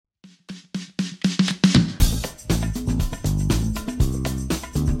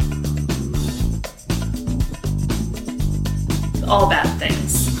all bad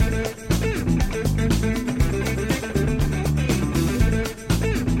things.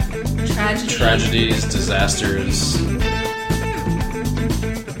 Tragedies, disasters.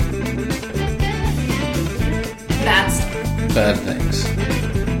 That's Bad things.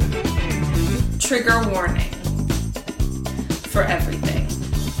 trigger warning for everything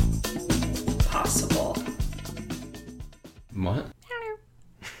possible. What?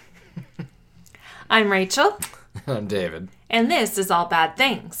 I'm Rachel, I'm David. and this is All Bad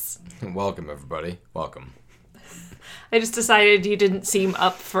Things. Welcome, everybody. Welcome. I just decided you didn't seem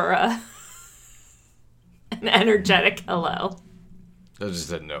up for an energetic hello. I just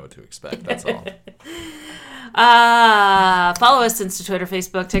didn't know what to expect, that's all. Follow us Insta, Twitter,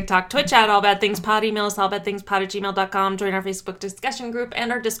 Facebook, TikTok, Twitch at All Bad Things Pod. Email us allbadthingspod@gmail.com. Join our Facebook discussion group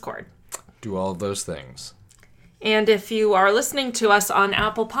and our Discord. Do all of those things. And if you are listening to us on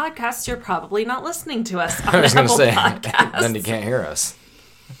Apple Podcasts, you're probably not listening to us on I was going Apple to say, Podcasts. then you can't hear us.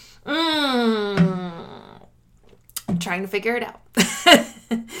 I'm trying to figure it out.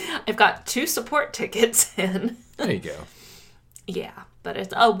 I've got 2 support tickets in. There you go. Yeah, but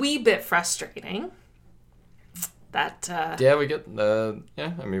it's a wee bit frustrating. That Yeah, we get,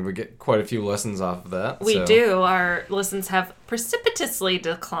 we get quite a few lessons off of that. we so. do. Our listens have precipitously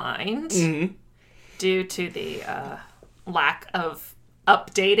declined Mm-hmm. due to the lack of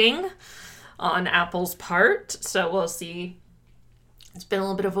updating on Apple's part. So we'll see. It's been a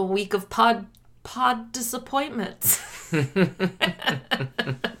little bit of a week of pod disappointments.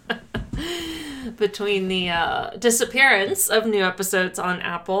 Between the disappearance of new episodes on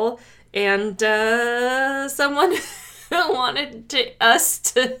Apple and someone who wanted us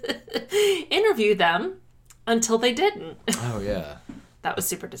to interview them until they didn't. Oh, yeah. That was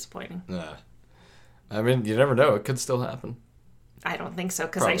super disappointing. Yeah. I mean, you never know. It could still happen. I don't think so,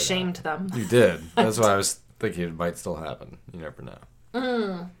 because I Probably not. shamed them. You did. That's why I was thinking it might still happen. You never know.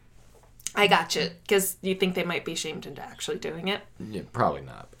 I got you, because you think they might be shamed into actually doing it. Yeah, probably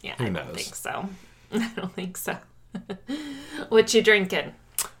not. Yeah, Who I knows? don't think so. I don't think so. What you drinking?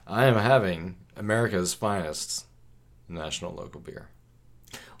 I am having America's finest national local beer.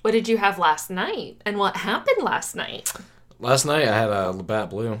 What did you have last night? And what happened last night? Last night I had a Labatt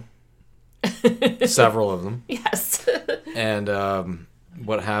Blue. Several of them. Yes. And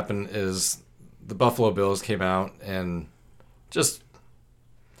what happened is the Buffalo Bills came out and just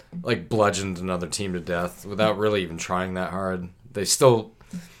like bludgeoned another team to death without really even trying that hard. They still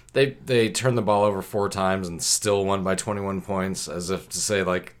they turned the ball over 4 times and still won by 21 points, as if to say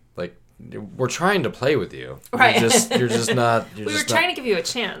like we're trying to play with you. Right. You're just not. We were trying to give you a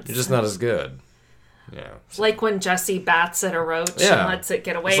chance. You're just not as good. Yeah. Like when Jesse bats at a roach Yeah. and lets it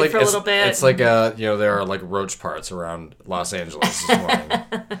get away Like, for a little bit. It's like there are like roach parts around Los Angeles this morning.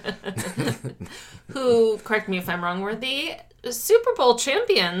 Who, correct me if I'm wrong, were the Super Bowl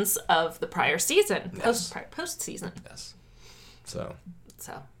champions of the prior season. Yes. Postseason. Yes. So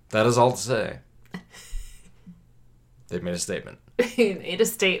So, that is all to say. They've made a statement. you made a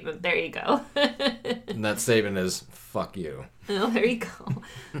statement. There you go. And that statement is, fuck you. Oh, there you go.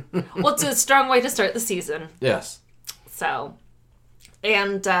 Well, it's a strong way to start the season. Yes. So,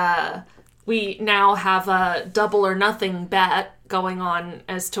 and we now have a double or nothing bet going on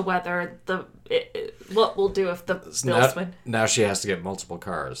as to whether what we'll do if the Bills win. Now she has to get multiple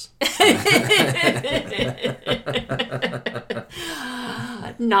cars.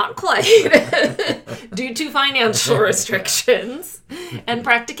 Not quite. Due to financial restrictions and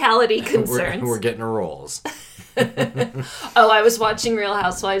practicality concerns. We're getting rolls. Oh, I was watching Real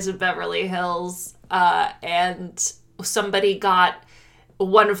Housewives of Beverly Hills, and somebody got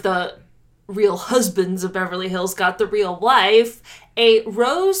one of the real husbands of Beverly Hills got the real wife a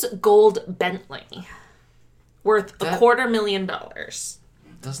rose gold Bentley worth $250,000.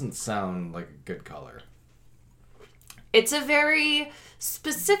 Doesn't sound like a good color. It's a very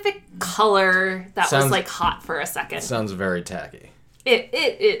specific color that was like hot for a second. Sounds very tacky. It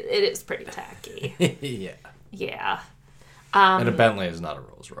is pretty tacky. Yeah. Yeah. And a Bentley is not a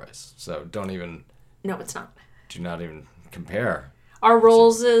Rolls Royce, so do No, it's not. not even compare. Our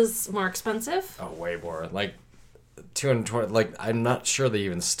Rolls is more expensive. Oh, way more. Like 220. Like I'm not sure they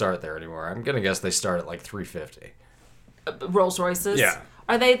even start there anymore. I'm gonna guess they start at like 350. Rolls Royces. Yeah.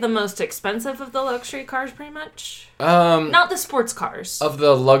 Are they the most expensive of the luxury cars, pretty much? Not the sports cars. of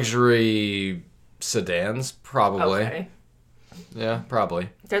the luxury sedans, probably. Okay. Yeah, probably.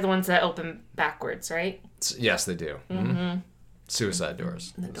 They're the ones that open backwards, right? Yes, they do. Mm-hmm. Suicide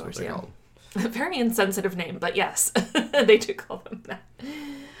doors. The That's doors, what they're yeah. called. A very insensitive name, but yes, they do call them that.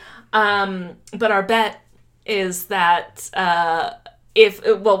 But our bet is that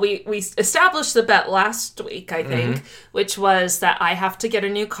we established the bet last week, I think, which was that I have to get a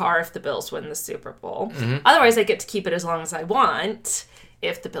new car if the Bills win the Super Bowl. Otherwise, I get to keep it as long as I want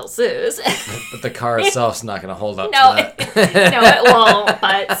if the Bills lose. But the car itself's not going to hold up No, to that. no, it won't,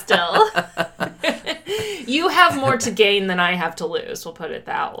 but still. You have more to gain than I have to lose, we'll put it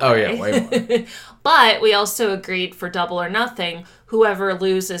that way. Oh, yeah, way more. But we also agreed for Double or Nothing, whoever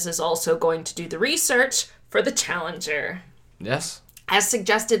loses is also going to do the research for the challenger. Yes. As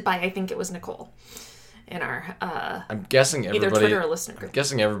suggested by, I think it was Nicole in our I'm guessing either everybody. Twitter or listener I'm group.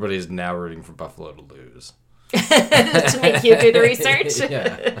 guessing everybody is now rooting for Buffalo to lose. To make you do the research.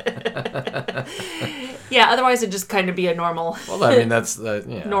 Yeah. Yeah, otherwise it'd just kind of be a normal Well, I mean, that's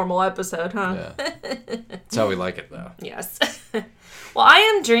yeah. normal episode, huh? Yeah. That's how we like it, though. Yes. Well, I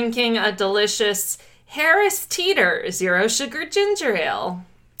am drinking a delicious Harris Teeter Zero Sugar Ginger Ale.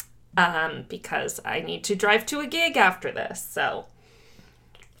 Because I need to drive to a gig after this, so.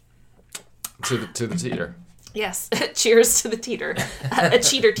 To the teeter. Yes. Cheers to the teeter. A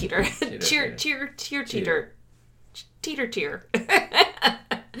cheater teeter. Teeter. Teeter. Teeter.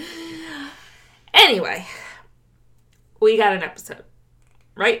 Anyway, we got an episode,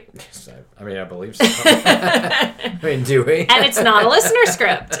 right? I mean, I believe so. I mean, do we? And it's not a listener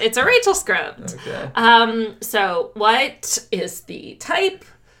script. It's a Rachel script. Okay. So what is the type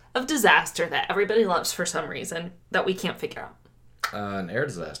of disaster that everybody loves for some reason that we can't figure out? An air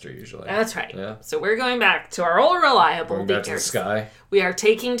disaster, usually. That's right. Yeah. So we're going back to our old reliable. Going back to the sky. We are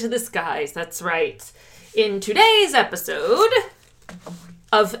taking to the skies. That's right. In today's episode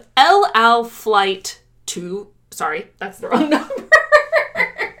of El Al Flight 2. Sorry, that's the wrong number.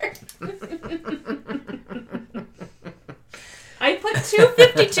 I put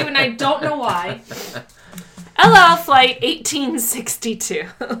 252 and I don't know why. El Al Flight 1862.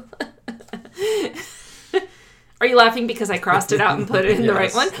 Are you laughing because I crossed it out and put it in the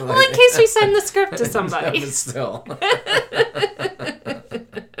right one? Well, in case we send the script to somebody. But still.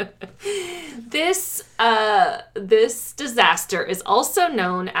 This disaster is also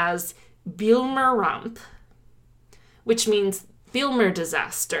known as Bijlmerramp, which means Bijlmer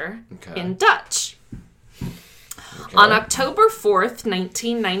disaster in Dutch. Okay. On October 4th,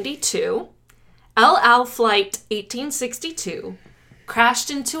 1992, El Al Flight 1862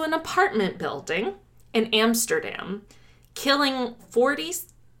 crashed into an apartment building in Amsterdam, killing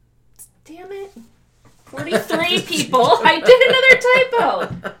 43 people. I did another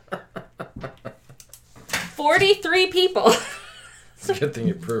typo. 43 people. It's a good thing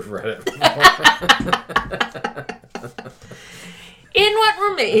you proofread it. In what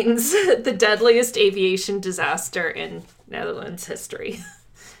remains the deadliest aviation disaster in Netherlands history.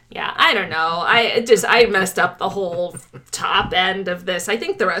 Yeah, I don't know. I messed up the whole top end of this. I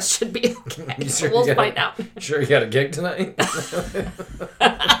think the rest should be okay. Sure We'll find out. Sure you got a gig tonight?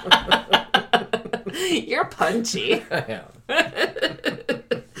 You're punchy. Yeah.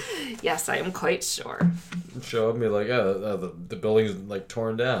 Yes, I am quite sure. Show up and be like, the building's like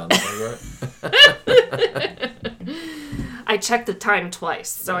torn down. Like, I checked the time twice,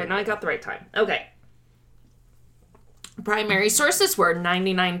 so I know I got the right time. Okay. Primary sources were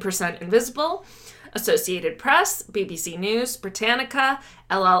 99% Invisible, Associated Press, BBC News, Britannica,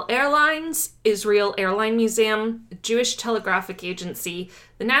 El Al Airlines, Israel Airline Museum, Jewish Telegraphic Agency,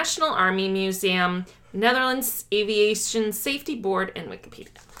 the National Army Museum, Netherlands Aviation Safety Board, and Wikipedia.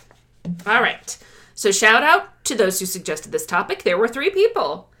 All right. So shout out to those who suggested this topic. There were 3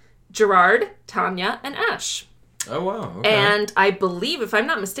 people: Gerard, Tanya, and Ash. oh, wow. Okay. And I believe, if I'm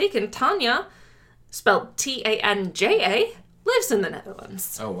not mistaken, Tanya, spelled Tanja, lives in the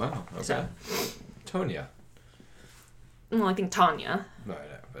Netherlands. Oh, wow. Okay. So- Tonya. Well, I think Tanya. No, I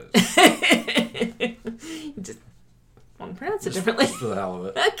know. But You just want to pronounce it differently. just for the hell of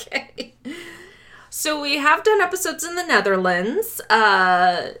it. Okay. So we have done episodes in the Netherlands.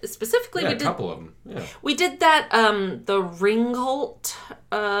 Specifically, Yeah, we a did couple of them. Yeah. we did that the Ringholt,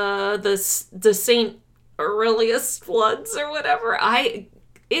 the Saint Aurelius floods or whatever.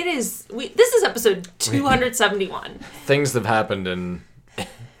 This is episode 271. Things have happened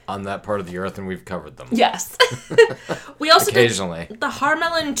on that part of the earth, and we've covered them. Yes. We also Occasionally. did the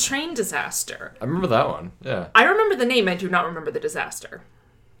Harmelin train disaster. I remember that one. Yeah. I remember the name. I do not remember the disaster.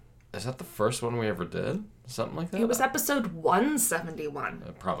 Is that the first one we ever did? Something like that? It was episode 171.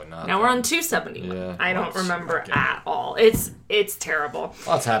 Probably not. Now we're on 271. Yeah. I don't Well, remember okay. at all. It's terrible.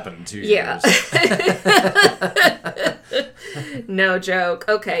 Lots happened in 2 Yeah. years. No joke.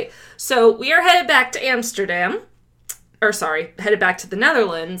 Okay. So we are headed back to Amsterdam. Headed back to the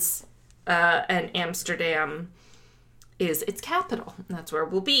Netherlands. And Amsterdam is its capital. That's where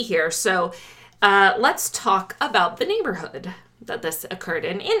we'll be here. So let's talk about the neighborhood. that this occurred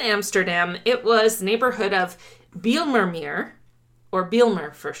in Amsterdam. It was the neighborhood of Bijlmermeer, or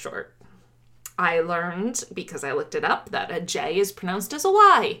Bijlmer for short. I learned, because I looked it up, that a J is pronounced as a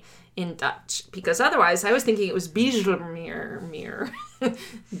Y in Dutch. Because otherwise, I was thinking it was Bijlmermeer.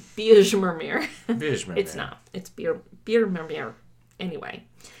 Bijlmermeer. It's not. It's Bijlmermeer. Anyway.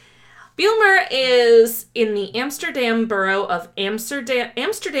 Bijlmer is in the Amsterdam borough of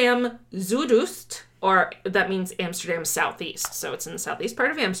Amsterdam Zuidoost, or that means Amsterdam Southeast. So it's in the southeast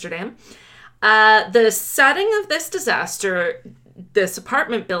part of Amsterdam. The setting of this disaster, this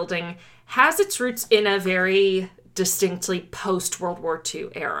apartment building, has its roots in a very distinctly post-World War II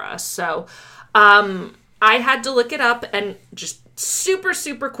era. So I had to look it up, and just super,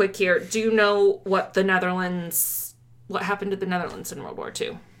 super quick here. Do you know what happened to the Netherlands in World War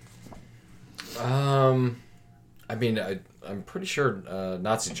II? I mean, I'm pretty sure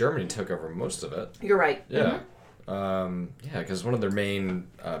Nazi Germany took over most of it. You're right. Yeah. Because one of their main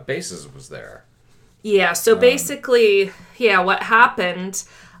bases was there. Yeah, so basically, what happened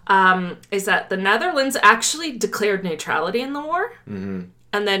is that the Netherlands actually declared neutrality in the war. Mm-hmm.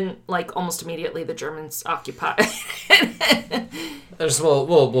 And then, almost immediately, the Germans occupied.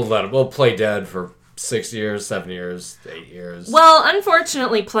 We'll play dead for 6 years, 7 years, 8 years. Well,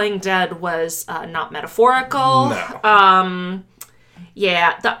 unfortunately, playing dead was not metaphorical. No.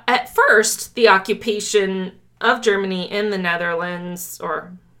 At first, the occupation of Germany in the Netherlands,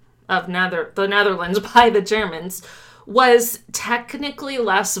 or of the Netherlands by the Germans, was technically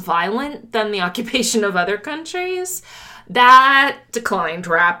less violent than the occupation of other countries. That declined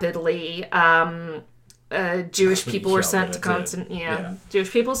rapidly. Jewish people were sent to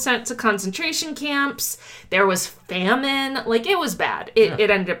Jewish people sent to concentration camps. There was famine. It was bad. It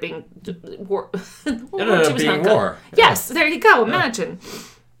ended up being war. War. Yes, there you go. Imagine.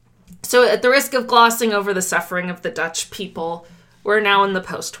 So, at the risk of glossing over the suffering of the Dutch people, we're now in the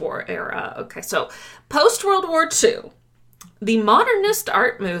post-war era. Okay, so post-World War II, the modernist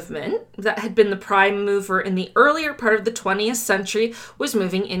art movement that had been the prime mover in the earlier part of the 20th century was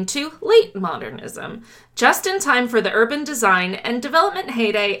moving into late modernism, just in time for the urban design and development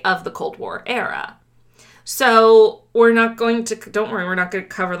heyday of the Cold War era. So we're not going to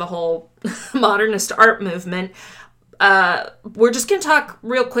cover the whole modernist art movement. We're just going to talk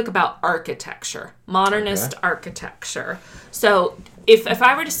real quick about architecture, modernist architecture. So if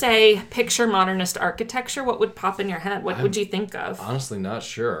I were to say picture modernist architecture, what would pop in your head? What would you think of? Honestly, not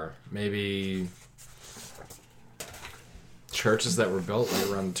sure. Maybe churches that were built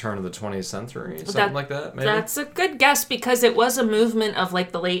around the turn of the 20th century, something like that, maybe? That's a good guess, because it was a movement of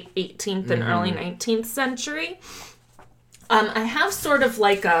the late 18th and early 19th century. I have sort of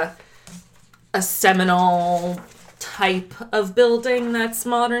a seminal type of building that's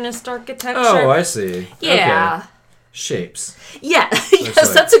modernist architecture. Oh, I see. Yeah. Okay. Shapes. Yeah.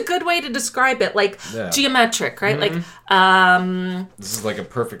 Yes, that's a good way to describe it. Geometric, right? Mm-hmm. This is a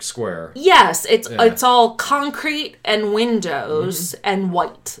perfect square. Yes, it's all concrete and windows and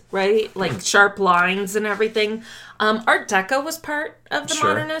white, right? Sharp lines and everything. Art Deco was part of the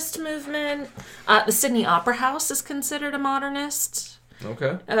modernist movement. The Sydney Opera House is considered a modernist.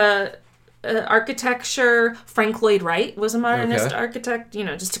 Okay. Architecture. Frank Lloyd Wright was a modernist architect,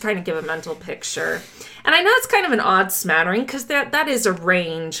 just to kind of give a mental picture. And I know it's kind of an odd smattering, because that is a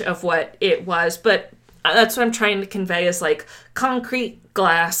range of what it was, but that's what I'm trying to convey is concrete,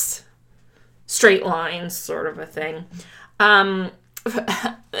 glass, straight lines, sort of a thing.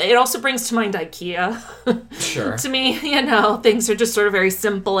 It also brings to mind IKEA. Sure. To me, things are just sort of very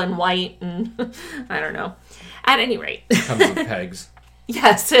simple and white, and I don't know. At any rate. Comes with pegs.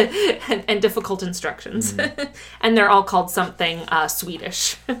 Yes, and difficult instructions. Mm-hmm. And they're all called something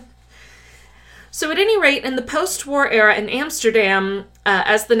Swedish. So at any rate, in the post-war era in Amsterdam,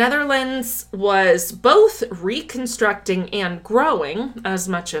 as the Netherlands was both reconstructing and growing, as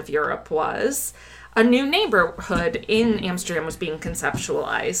much of Europe was, a new neighborhood in Amsterdam was being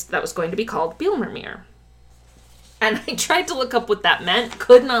conceptualized that was going to be called Bijlmermeer. And I tried to look up what that meant,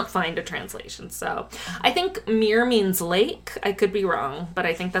 could not find a translation. So I think meer means lake. I could be wrong, but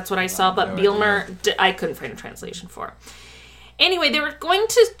I think that's what I saw. But Bijlmer, I couldn't find a translation for. Anyway, they were going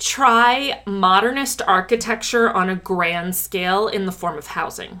to try modernist architecture on a grand scale in the form of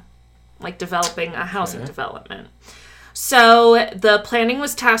housing, developing a housing development. So the planning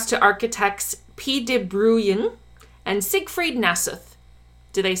was tasked to architects P. de Bruijn and Siegfried Nassauth.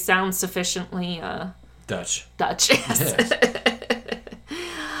 Do they sound sufficiently... Dutch, yes.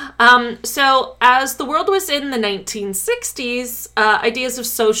 So as the world was in the 1960s, ideas of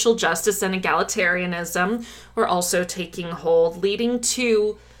social justice and egalitarianism were also taking hold, leading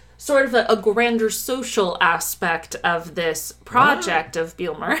to sort of a grander social aspect of this project of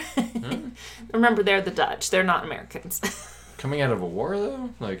Bijlmer. Remember, they're the Dutch. They're not Americans. Coming out of a war,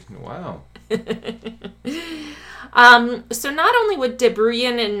 though? Like, wow. So not only would De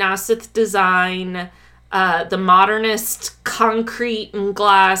Bruijn and Nasseth design the modernist concrete and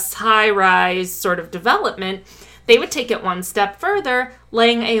glass high-rise sort of development, they would take it one step further,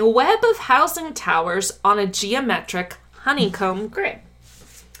 laying a web of housing towers on a geometric honeycomb grid.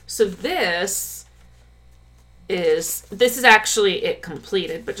 So this is actually it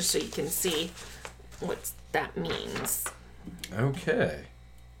completed, but just so you can see what that means. Okay.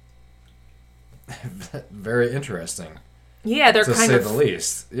 Very interesting. Yeah, they're to kind say of the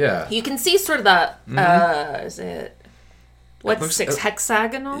least. Yeah. You can see sort of the is it what's looks- six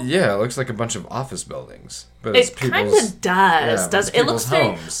hexagonal? Yeah, it looks like a bunch of office buildings. But It kind of does. it's It looks people's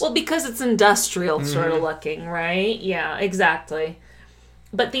very homes. well because it's industrial sort of looking, right? Yeah, exactly.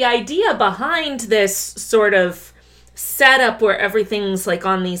 But the idea behind this sort of setup where everything's like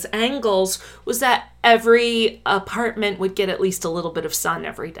on these angles was that every apartment would get at least a little bit of sun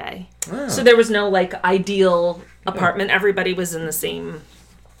every day. Oh. So there was no like ideal apartment. Everybody was in the same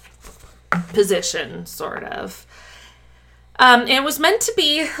position, sort of. And it was meant to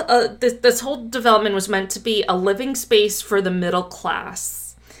be, this whole development was meant to be a living space for the middle class.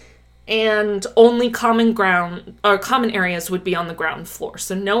 And only common areas would be on the ground floor.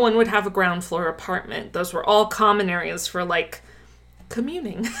 So no one would have a ground floor apartment. Those were all common areas for, like,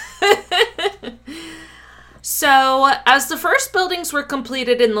 communing. So as the first buildings were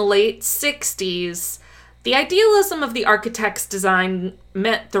completed in the late 60s, the idealism of the architect's design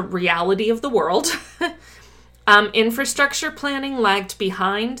met the reality of the world. Infrastructure planning lagged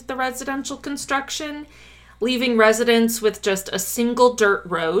behind the residential construction, leaving residents with just a single dirt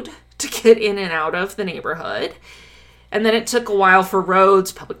road to get in and out of the neighborhood. And then it took a while for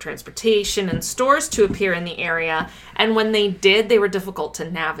roads, public transportation, and stores to appear in the area. And when they did, they were difficult to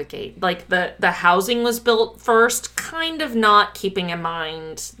navigate. Like, the housing was built first, kind of not keeping in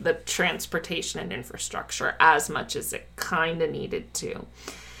mind the transportation and infrastructure as much as it kind of needed to.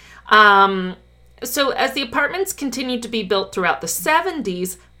 So as the apartments continued to be built throughout the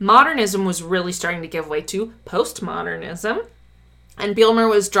 70s, modernism was really starting to give way to postmodernism. And Bijlmer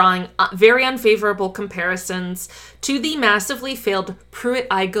was drawing very unfavorable comparisons to the massively failed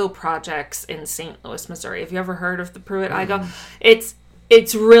Pruitt-Igoe projects in St. Louis, Missouri. Have you ever heard of the Pruitt-Igoe?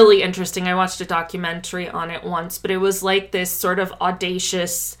 It's really interesting. I watched a documentary on it once, but it was like this sort of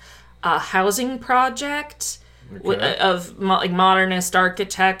audacious housing project of like modernist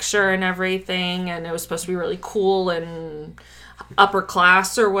architecture and everything, and it was supposed to be really cool and upper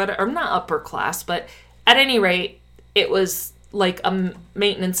class or whatever. Or not upper class, but at any rate, it was like a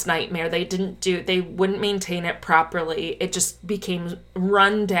maintenance nightmare. They wouldn't maintain it properly. It just became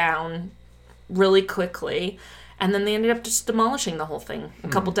run down really quickly, and then they ended up just demolishing the whole thing a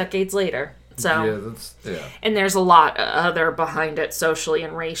couple decades later. So and there's a lot other behind it socially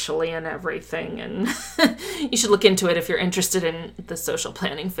and racially and everything, and you should look into it if you're interested in the social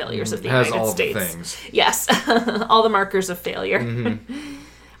planning failures of the United States. The things. Yes, all the markers of failure.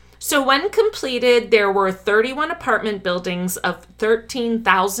 So when completed, there were 31 apartment buildings of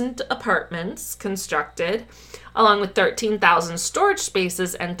 13,000 apartments constructed, along with 13,000 storage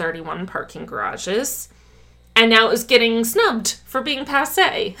spaces and 31 parking garages. And now it was getting snubbed for being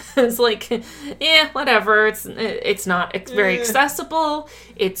passé. It's like, whatever. It's very accessible.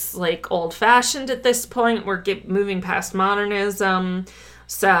 It's like old-fashioned at this point. We're moving past modernism.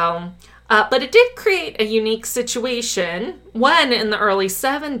 So... but it did create a unique situation when, in the early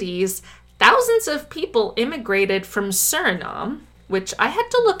 70s, thousands of people immigrated from Suriname, which I had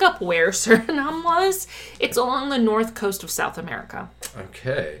to look up where Suriname was. It's along the north coast of South America.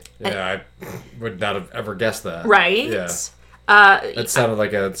 Okay. Yeah, I would not have ever guessed that. Right? Yeah. That sounded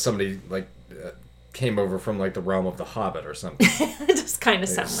like somebody came over from like the realm of the Hobbit or something. It just kind of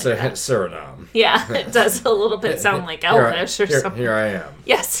sounds like that. Suriname. Yeah, it does a little bit sound like Elvish or something. Here I am.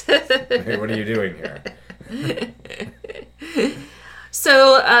 Yes. Hey, what are you doing here?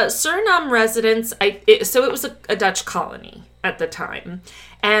 So Suriname residents, so it was a Dutch colony at the time,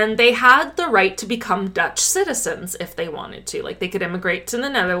 and they had the right to become Dutch citizens if they wanted to. Like, they could immigrate to the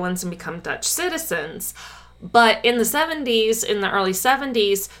Netherlands and become Dutch citizens. But in the 70s, in the early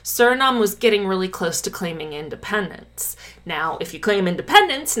 70s, Suriname was getting really close to claiming independence. Now, if you claim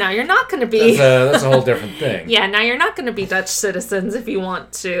independence, now you're not going to be... That's a whole different thing. Yeah, now you're not going to be Dutch citizens if you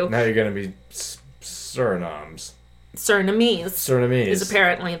want to. Now you're going to be Surinames. Surinamese is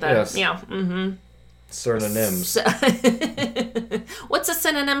apparently the... Yes. Yeah, mm-hmm. Synonyms. What's a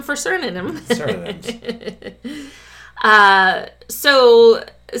synonym for synonym? Synonyms. So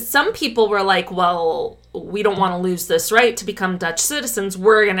some people were like, well, we don't want to lose this right to become Dutch citizens.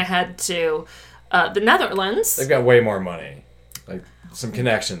 We're going to head to the Netherlands. They've got way more money. Like, some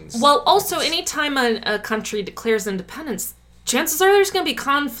connections. Well, also, anytime a country declares independence, chances are there's going to be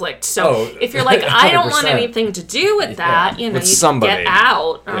conflict. So if you're like, I don't want 100%. anything to do with that, you know, With you somebody. get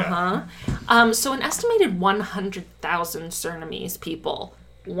out. Yeah. So an estimated 100,000 Surinamese people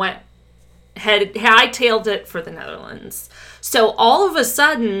hightailed it for the Netherlands. So all of a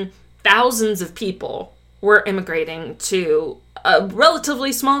sudden, thousands of people were immigrating to a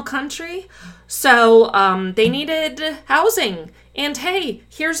relatively small country. So they needed housing. And hey,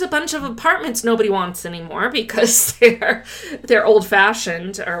 here's a bunch of apartments nobody wants anymore because they're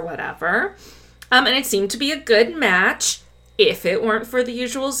old-fashioned or whatever. And it seemed to be a good match if it weren't for the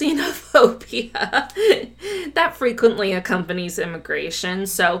usual xenophobia that frequently accompanies immigration.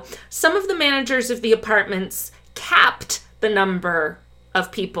 So some of the managers of the apartments capped the number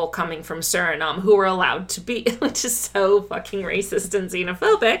of people coming from Suriname who were allowed to be, which is so fucking racist and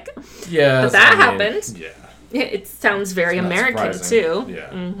xenophobic. Yeah. But that happened. Yeah. It sounds very Not American surprising. too.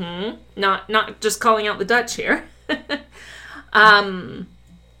 Yeah. Not just calling out the Dutch here.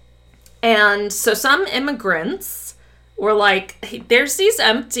 And so some immigrants were like, hey, there's these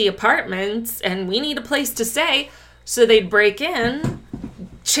empty apartments and we need a place to stay. So they'd break in,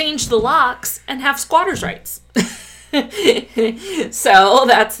 change the locks, and have squatters' rights. So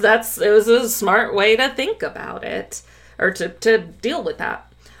it was a smart way to think about it, or to deal with that.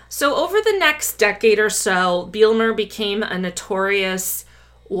 So over the next decade or so, Bijlmer became a notorious,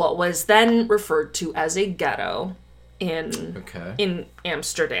 what was then referred to as a ghetto in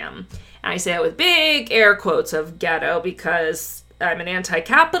Amsterdam. And I say it with big air quotes of ghetto because I'm an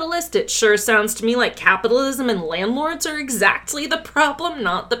anti-capitalist. It sure sounds to me like capitalism and landlords are exactly the problem,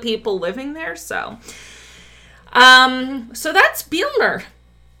 not the people living there. So that's Bijlmer.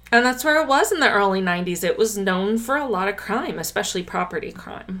 And that's where it was in the early 90s. It was known for a lot of crime, especially property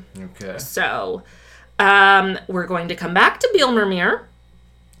crime. Okay. So, we're going to come back to Bijlmermeer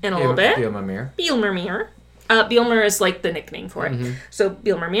in a little bit. Bijlmermeer. Bijlmermeer. Bijlmer is like the nickname for it. So,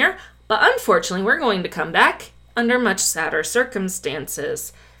 Bijlmermeer. But unfortunately, we're going to come back under much sadder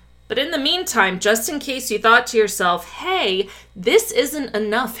circumstances. But in the meantime, just in case you thought to yourself, hey, this isn't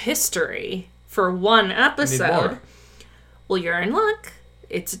enough history for one episode. Well, you're in luck.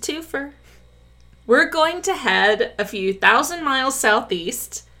 It's a twofer. We're going to head a few thousand miles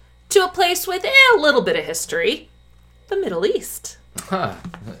southeast to a place with a little bit of history, the Middle East. Huh.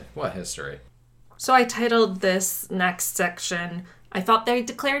 What history? So I titled this next section, I Thought They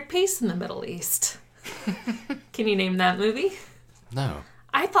Declared Peace in the Middle East. Can you name that movie? No.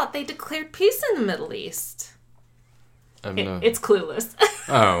 I Thought They Declared Peace in the Middle East. No. It's Clueless.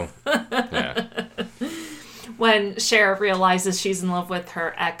 Oh. Yeah. When Cher realizes she's in love with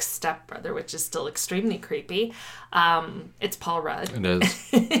her ex-stepbrother, which is still extremely creepy. It's Paul Rudd. It is.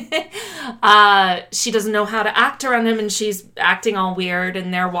 She doesn't know how to act around him, and she's acting all weird,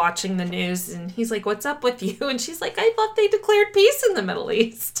 and they're watching the news, and he's like, what's up with you? And she's like, I thought they declared peace in the Middle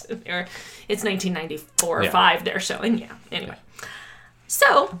East. It's 1994 or 5 they're showing. Yeah, anyway.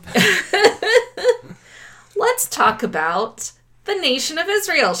 So, let's talk about the nation of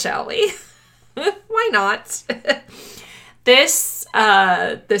Israel, shall we? Why not? This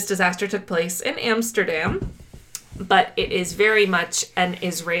disaster took place in Amsterdam, but it is very much an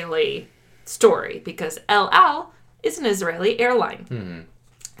Israeli story because El Al is an Israeli airline.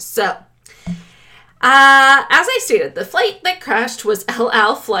 So, as I stated, the flight that crashed was El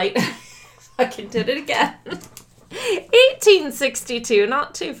Al flight. Fucking did it again. 1862,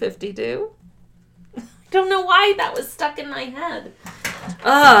 not 252. I don't know why that was stuck in my head.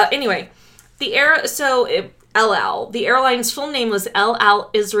 Anyway. El Al. The airline's full name was El Al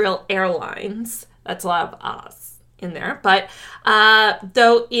Israel Airlines. That's a lot of Oz in there. But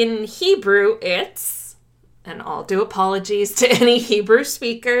though in Hebrew it's, and I'll do apologies to any Hebrew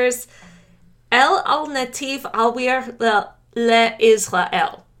speakers, El Al Nativ Alwir Le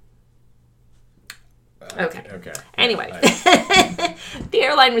Israel. Okay. Anyway, the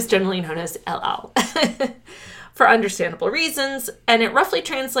airline was generally known as El Al. For understandable reasons, and it roughly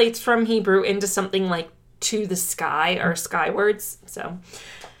translates from Hebrew into something like to the sky or skywards. So,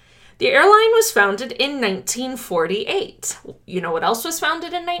 the airline was founded in 1948. You know what else was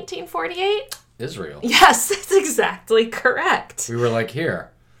founded in 1948? Israel. Yes, that's exactly correct. We were like,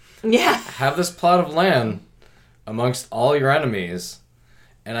 here, Yeah. have this plot of land amongst all your enemies,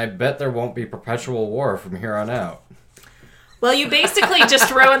 and I bet there won't be perpetual war from here on out. Well, you basically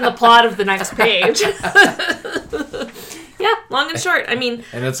just ruined the plot of the next page. Yeah, long and short. I mean...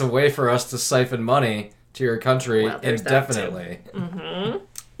 And it's a way for us to siphon money to your country Well, there's that too. indefinitely.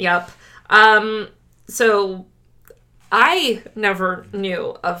 Yep. So I never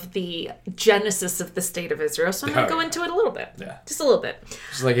knew of the genesis of the State of Israel, so I'm going to go into it a little bit. Yeah. Just a little bit.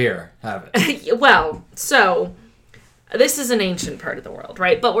 Just like, here, have it. Well, so this is an ancient part of the world,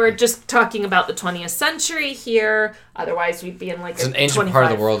 right? But we're just talking about the 20th century here. Otherwise, we'd be in like It's an ancient part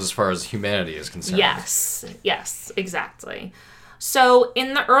of the world as far as humanity is concerned. Yes, exactly. So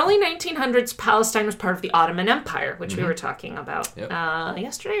in the early 1900s, Palestine was part of the Ottoman Empire, which we were talking about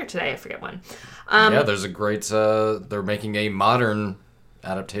yesterday or today, I forget when. Yeah, there's a great, they're making a modern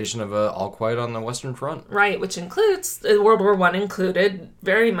adaptation of All Quiet on the Western Front. Right, which includes, World War I included,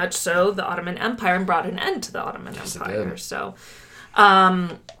 very much so, the Ottoman Empire and brought an end to the Ottoman Empire. It did. So,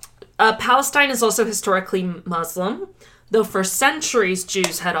 Palestine is also historically Muslim, though for centuries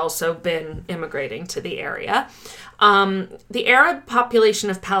Jews had also been immigrating to the area. The Arab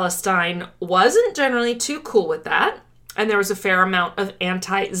population of Palestine wasn't generally too cool with that, and there was a fair amount of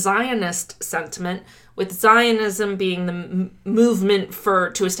anti-Zionist sentiment, with Zionism being the movement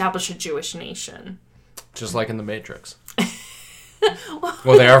to establish a Jewish nation. Just like in The Matrix.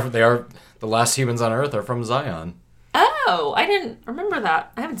 Well, they are the last humans on Earth are from Zion. Oh, I didn't remember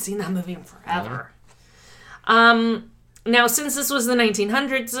that. I haven't seen that movie in forever. Now, since this was the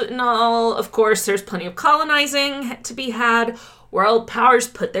 1900s and all, of course, there's plenty of colonizing to be had. World powers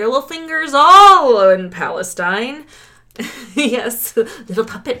put their little fingers all in Palestine. Yes, little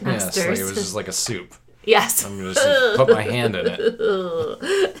puppet masters. Yes, like it was just like a soup. Yes. I'm going to just put my hand in it.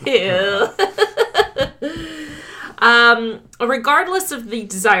 Regardless of the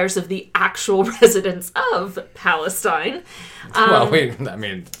desires of the actual residents of Palestine. We've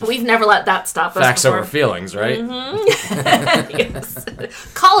never let that stop us facts before. over feelings, right? Yes.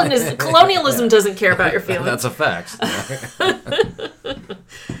 Colonialism doesn't care about your feelings. That's a fact.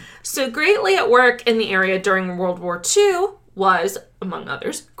 So greatly at work in the area during World War II was, among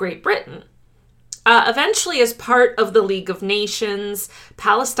others, Great Britain. Eventually, as part of the League of Nations,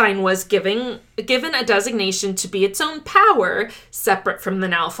 Palestine was given a designation to be its own power, separate from the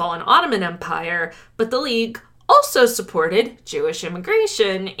now fallen Ottoman Empire, but the League also supported Jewish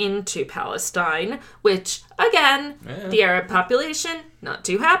immigration into Palestine, which, again, the Arab population not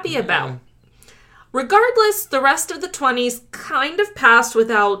too happy about. Regardless, the rest of the 20s kind of passed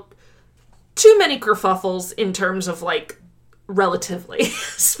without too many kerfuffles in terms of, like, relatively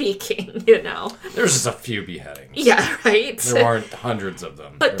speaking, you know. There was just a few beheadings. Yeah, right? There weren't hundreds of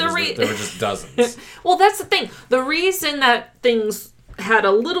them. But there were just dozens. Well, that's the thing. The reason that things had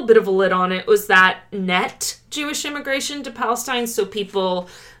a little bit of a lid on it was that net Jewish immigration to Palestine, so people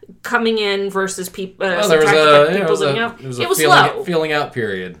coming in versus people people living out. It was low. feeling out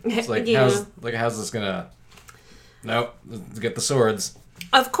period. It's like, how's this gonna... Nope, let's get the swords.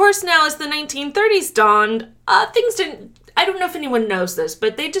 Of course, now as the 1930s dawned, things didn't... I don't know if anyone knows this,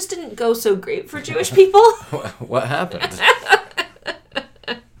 but they just didn't go so great for Jewish people. What happened?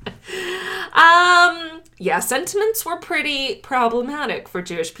 Yeah, sentiments were pretty problematic for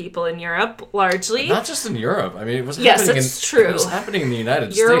Jewish people in Europe, largely. Not just in Europe. I mean, it was true. It was happening in the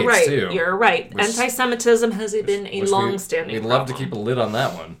United You're States, right. too. You're right. Anti-Semitism has been a long-standing We'd problem. love to keep a lid on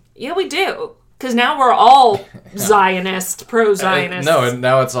that one. Yeah, we do. Because now we're all Zionist, pro-Zionist. No, and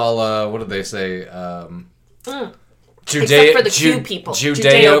now it's all, what did they say? Except for the Q people.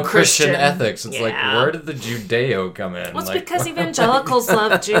 Judeo-Christian ethics. It's like, Yeah. where did the Judeo come in? Well, it's like, because evangelicals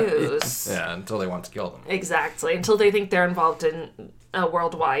love Jews. Yeah, until they want to kill them. Exactly. Until they think they're involved in a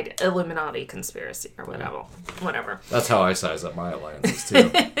worldwide Illuminati conspiracy or whatever. That's how I size up my alliances,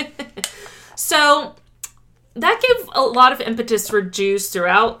 too. So that gave a lot of impetus for Jews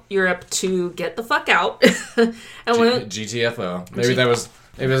throughout Europe to get the fuck out. GTFO. Maybe that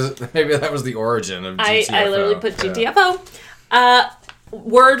was the origin of GTFO. I literally put GTFO.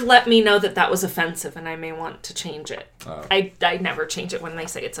 Word let me know that was offensive, and I may want to change it. Oh. I never change it when they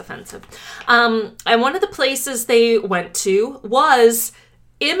say it's offensive. And one of the places they went to was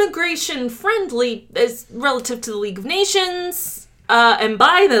immigration friendly as relative to the League of Nations, and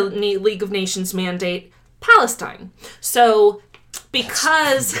by the League of Nations mandate, Palestine. So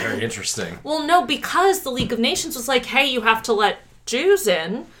because... That's very interesting. Well, no, because the League of Nations was like, hey, you have to let Jews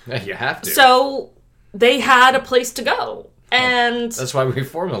in. Yeah, you have to. So they had a place to go. And that's why we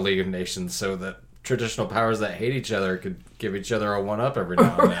formed the League of Nations, so that traditional powers that hate each other could give each other a one-up every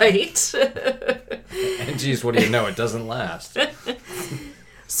now and then. Right. And geez, what do you know? It doesn't last.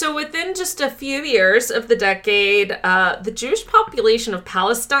 So within just a few years of the decade, the Jewish population of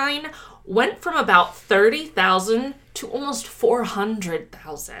Palestine went from about 30,000 to almost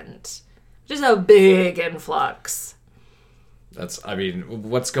 400,000, which is a big influx.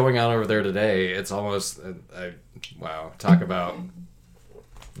 What's going on over there today? It's almost, wow, talk about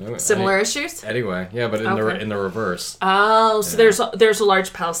Similar issues? Anyway, yeah, but in the reverse. Oh, so there's a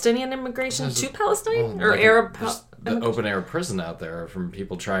large Palestinian immigration to Palestine? Or like Arab... the open air prison out there from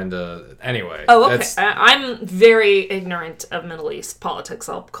people trying to... Anyway. Oh, okay. I'm very ignorant of Middle East politics,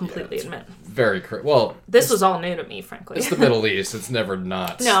 I'll completely admit. Very... Well... This was all new to me, frankly. It's the Middle East. It's never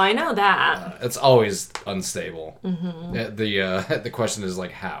not. No, I know that. It's always unstable. Mm-hmm. The question is,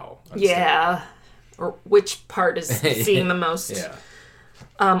 like, how? Unstable. Yeah. Or which part is seeing the most... Yeah.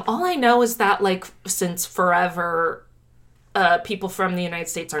 All I know is that, like, since forever... people from the United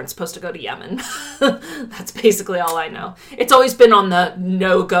States aren't supposed to go to Yemen. That's basically all I know. It's always been on the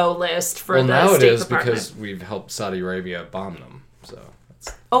no-go list for the State Department. Well, now it is because we've helped Saudi Arabia bomb them. So.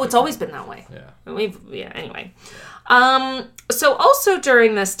 It's always been that way. Yeah. Anyway. So also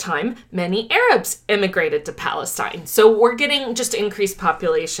during this time, many Arabs immigrated to Palestine. So we're getting just increased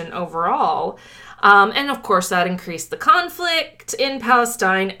population overall. And of course, that increased the conflict in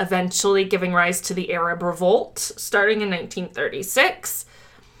Palestine, eventually giving rise to the Arab Revolt, starting in 1936.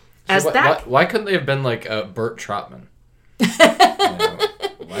 Why couldn't they have been like Bert Trotman?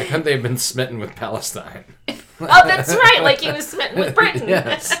 Why couldn't they have been smitten with Palestine? Oh, that's right. Like he was smitten with Britain.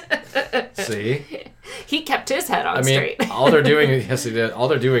 Yes. See? He kept his head on straight. All they're doing is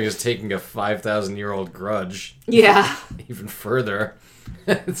taking a 5,000-year-old grudge. Yeah. Even further.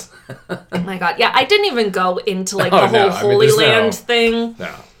 Oh my god. Yeah, I didn't even go into like the whole Holy Land thing.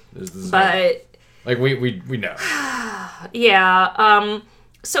 No. But like we know. Yeah.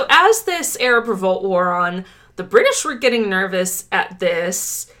 So as this Arab Revolt wore on, the British were getting nervous at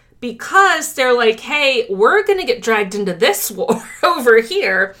this because they're like, hey, we're going to get dragged into this war over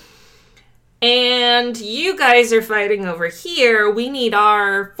here. And you guys are fighting over here. We need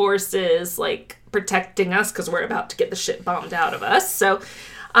our forces, like, protecting us because we're about to get the shit bombed out of us. So,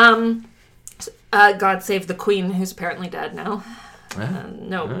 God save the Queen, who's apparently dead now.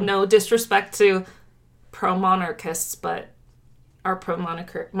 No disrespect to pro-monarchists, but are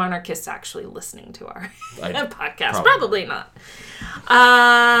pro-monarchists actually listening to our podcast? Probably not.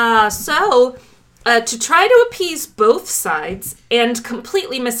 To try to appease both sides and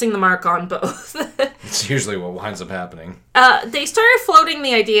completely missing the mark on both. It's usually what winds up happening. They started floating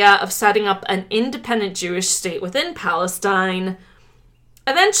the idea of setting up an independent Jewish state within Palestine.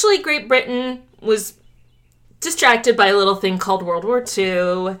 Eventually, Great Britain was distracted by a little thing called World War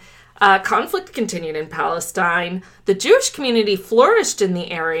II. Conflict continued in Palestine. The Jewish community flourished in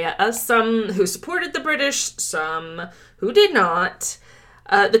the area, some who supported the British, some who did not.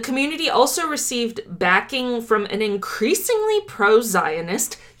 The community also received backing from an increasingly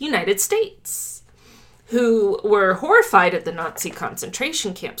pro-Zionist United States, who were horrified at the Nazi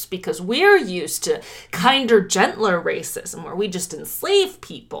concentration camps because we're used to kinder, gentler racism where we just enslave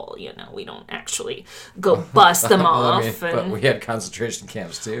people. You know, we don't actually go bust them off. But we had concentration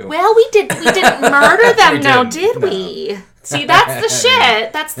camps too. Well, we didn't murder them, did we? See, that's the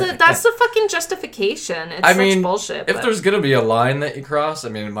shit. That's the fucking justification. It's such bullshit. If there's gonna be a line that you cross,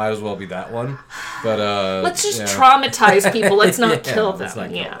 it might as well be that one. But let's just traumatize people. Let's not kill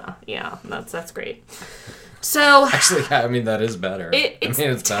them. Yeah, that's great. So actually, that is better. It's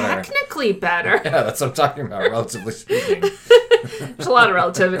better. Technically better. Yeah, that's what I'm talking about. Relatively speaking, there's a lot of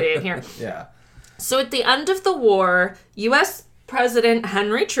relativity in here. Yeah. So at the end of the war, U.S. President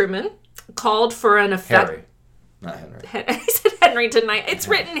Henry Truman called for an Harry. Not Henry. I said Henry, didn't I? It's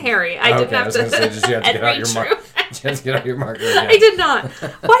written Harry. I didn't have to. I was going to say, you have to get out your marker. You have to get out your marker again. I did not. Why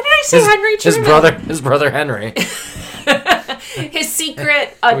did I say Henry Truman? His brother Henry. His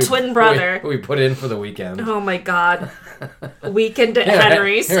secret twin brother. We put in for the weekend. Oh my god. Weekend at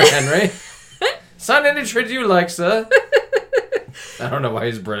Henry's. Here, Henry. Son, any treat you like, sir? I don't know why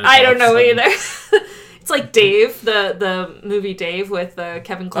he's British. I don't know either. It's like Dave, the movie Dave with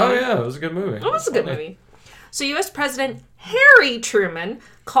Kevin Kline. Oh yeah, it was a good movie. It was a good movie. So U.S. President Harry Truman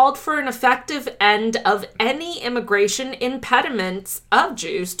called for an effective end of any immigration impediments of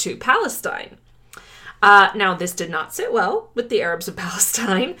Jews to Palestine. Now, this did not sit well with the Arabs of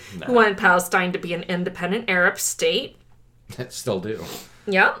Palestine, who wanted Palestine to be an independent Arab state. Still do.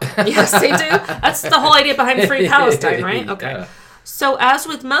 Yeah. Yes, they do. That's the whole idea behind Free Palestine, right? Okay. Yeah. So, as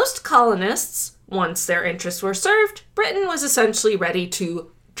with most colonists, once their interests were served, Britain was essentially ready to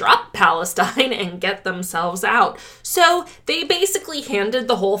drop Palestine and get themselves out. So they basically handed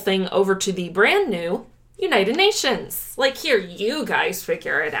the whole thing over to the brand new United Nations. Like, here, you guys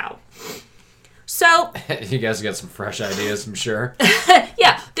figure it out. So you guys got some fresh ideas, I'm sure.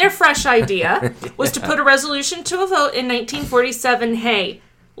 Yeah, their fresh idea was to put a resolution to a vote in 1947. Hey,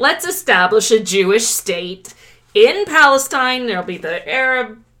 let's establish a Jewish state in Palestine. There'll be the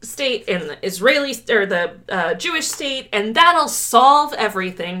Arab state and the Israeli or the Jewish state, and that'll solve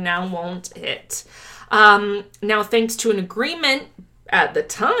everything. Now, won't it? Now, thanks to an agreement at the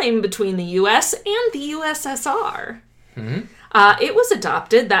time between the U.S. and the USSR, it was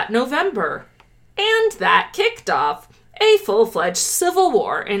adopted that November, and that kicked off a full-fledged civil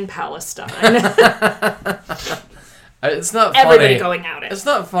war in Palestine. It's not funny. Everybody going at it. It's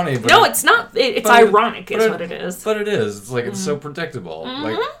not funny. But No, it's not. It's ironic, is what it is. But it is. It's like, it's so predictable.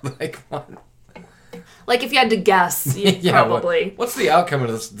 Like what? Like, if you had to guess, you'd probably... What's the outcome of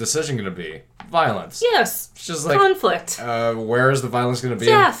this decision going to be? Violence. Yes. It's just like... Conflict. Where is the violence going to be?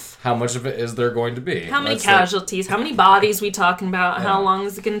 Death. How much of it is there going to be? How many casualties? How many bodies we talking about? How long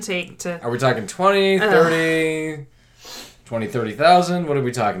is it going to take to... Are we talking 20, 30, 20, 30,000? What are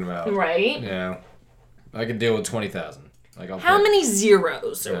we talking about? Right. Yeah. I can deal with 20,000. How many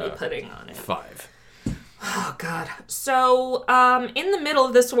zeros are we putting on it? 5. Oh, God. So, in the middle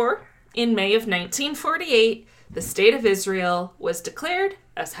of this war, in May of 1948, the State of Israel was declared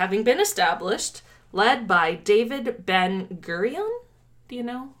as having been established, led by David Ben-Gurion. Do you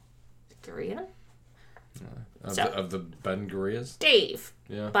know Gurion? Of the Ben-Gurions? Dave.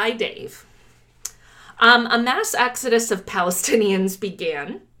 Yeah. By Dave. A mass exodus of Palestinians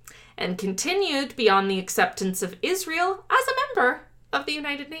began and continued beyond the acceptance of Israel as a member of the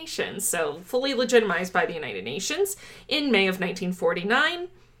United Nations. So, fully legitimized by the United Nations in May of 1949.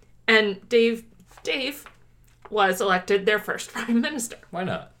 And Dave was elected their first prime minister. Why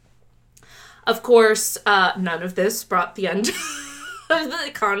not? Of course, none of this brought the end of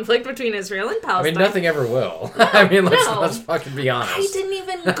the conflict between Israel and I Palestine. mean, nothing ever will. Let's fucking be honest. I didn't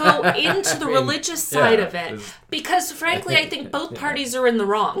even go into the religious side of it. Because, frankly, I think both parties are in the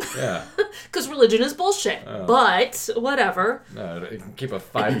wrong. Yeah. Because religion is bullshit. But, whatever. No, it can keep a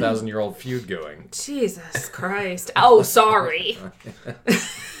 5,000-year-old feud going. Jesus Christ. Oh, sorry.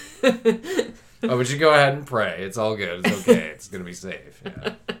 Oh, but you go ahead and pray. It's all good. It's okay. It's going to be safe.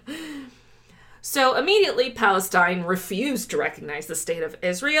 Yeah. So immediately, Palestine refused to recognize the State of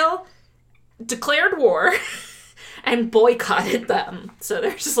Israel, declared war, and boycotted them. So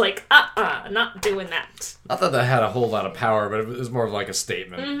they're just like, not doing that. Not that that had a whole lot of power, but it was more of like a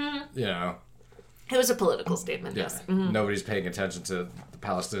statement. You know. It was a political statement, yes. Nobody's paying attention to the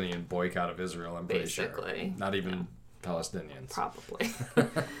Palestinian boycott of Israel, I'm pretty sure. Basically. Not even Palestinians. Probably.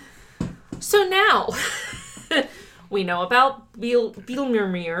 So now, we know about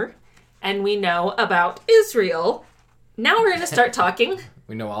Bielmirmir, and we know about Israel. Now we're going to start talking.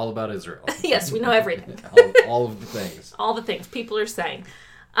 We know all about Israel. Yes, we know everything. all of the things. All the things people are saying.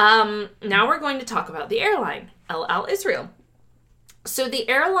 Now we're going to talk about the airline, El Al Israel. So the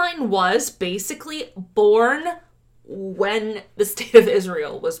airline was basically born when the State of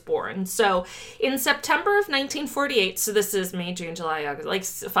Israel was born. So in September of 1948, so this is May, June, July, August, like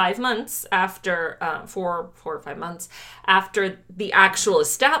 5 months after, 4 or 5 months after the actual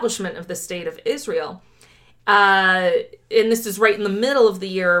establishment of the State of Israel. And this is right in the middle of the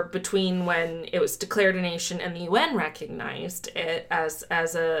year between when it was declared a nation and the UN recognized it as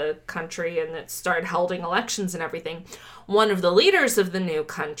a country, and it started holding elections and everything. One of the leaders of the new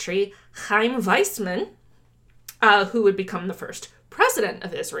country, Chaim Weizmann, who would become the first president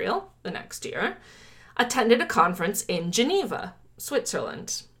of Israel the next year, attended a conference in Geneva,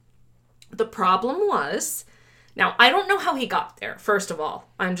 Switzerland. The problem was, now I don't know how he got there, first of all.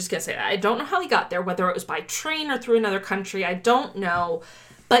 I'm just going to say that. I don't know how he got there, whether it was by train or through another country. I don't know.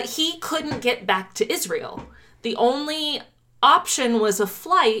 But he couldn't get back to Israel. The only option was a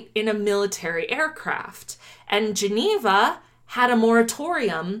flight in a military aircraft. And Geneva had a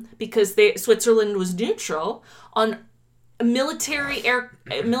moratorium because Switzerland was neutral on military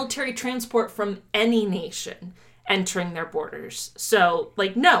transport from any nation entering their borders. So,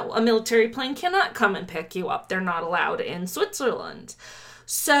 no, a military plane cannot come and pick you up. They're not allowed in Switzerland.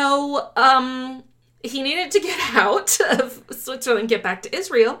 So, he needed to get out of Switzerland, get back to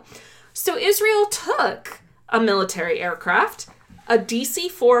Israel. So Israel took a military aircraft, a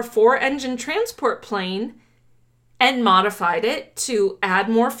DC-4 4-engine transport plane, and modified it to add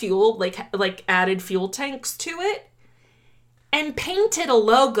more fuel, like added fuel tanks to it, and painted a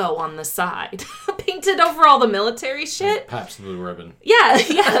logo on the side. Painted over all the military shit. Pabst Blue Ribbon. Yeah,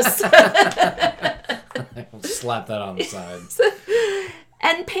 yes. Slap that on the side.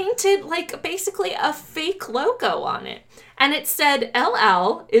 And painted, basically a fake logo on it. And it said, El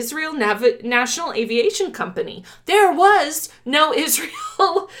Al, Israel National Aviation Company. There was no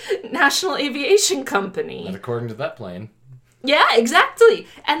Israel National Aviation Company. Not according to that plane. Yeah, exactly.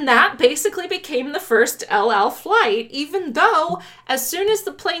 And that basically became the first El Al flight, even though as soon as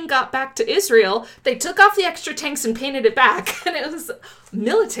the plane got back to Israel, they took off the extra tanks and painted it back, and it was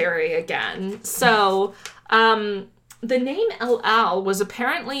military again. So, the name El Al was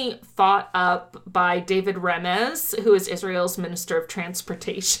apparently thought up by David Remez, who is Israel's Minister of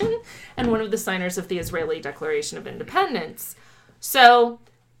Transportation and one of the signers of the Israeli Declaration of Independence. So,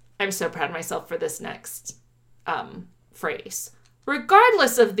 I'm so proud of myself for this next phrase.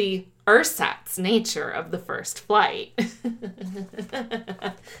 Regardless of the ersatz nature of the first flight. It's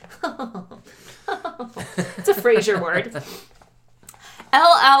a Frasier word.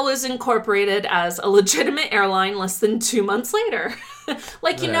 El Al was incorporated as a legitimate airline less than 2 months later.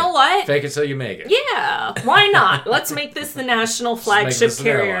 You know what? Fake it till you make it. Yeah, why not? Let's make this the national flagship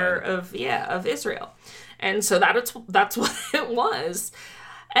carrier of Israel. And so that's what it was.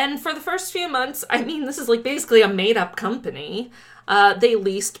 And for the first few months, I mean, this is basically a made-up company. They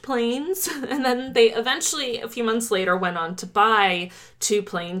leased planes, and then they eventually, a few months later, went on to buy 2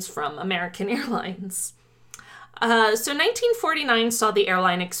 planes from American Airlines. So 1949 saw the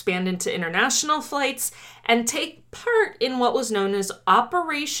airline expand into international flights and take part in what was known as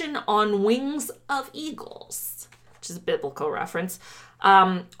Operation on Wings of Eagles, which is a biblical reference.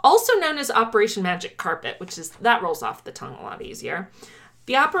 Also known as Operation Magic Carpet, that rolls off the tongue a lot easier.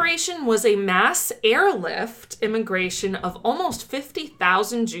 The operation was a mass airlift immigration of almost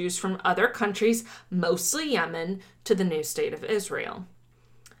 50,000 Jews from other countries, mostly Yemen, to the new state of Israel.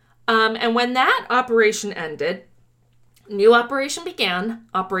 And when that operation ended, new operation began,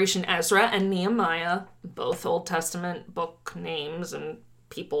 Operation Ezra and Nehemiah, both Old Testament book names and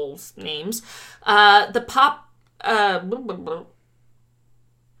people's names. Anyway,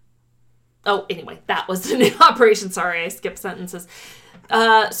 that was the new operation. Sorry, I skipped sentences.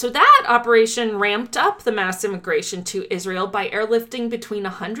 So that operation ramped up the mass immigration to Israel by airlifting between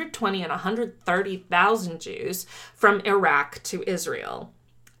 120 and 130,000 Jews from Iraq to Israel.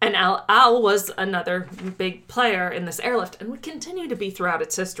 And El Al was another big player in this airlift and would continue to be throughout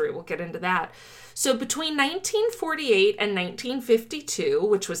its history. We'll get into that. So between 1948 and 1952,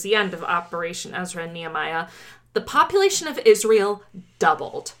 which was the end of Operation Ezra and Nehemiah, the population of Israel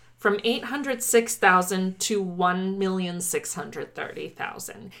doubled from 806,000 to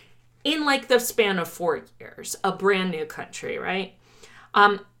 1,630,000 in the span of 4 years. A brand new country, right?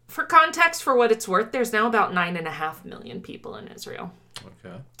 For context, for what it's worth, there's now about 9.5 million people in Israel.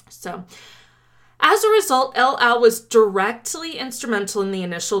 Okay. So, as a result, El Al was directly instrumental in the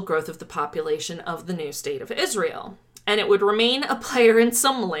initial growth of the population of the new state of Israel. And it would remain a player in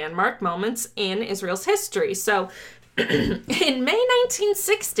some landmark moments in Israel's history. So, in May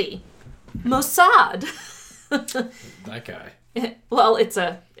 1960, Mossad. That guy. Well, it's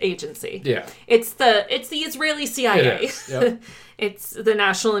a agency. Yeah. It's the Israeli CIA. It is. Yep. It's the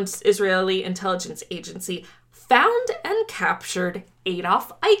National Israeli Intelligence Agency. Found and captured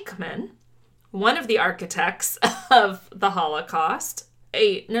Adolf Eichmann, one of the architects of the Holocaust,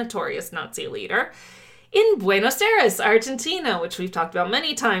 a notorious Nazi leader, in Buenos Aires, Argentina, which we've talked about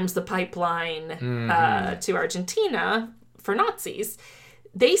many times, the pipeline to Argentina for Nazis.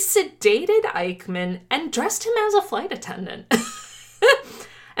 They sedated Eichmann and dressed him as a flight attendant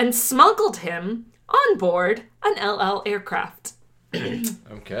and smuggled him on board an El Al aircraft.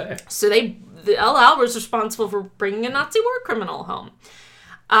 Okay. So the El Al was responsible for bringing a Nazi war criminal home.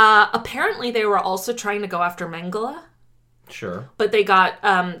 Apparently, they were also trying to go after Mengele. Sure. But they got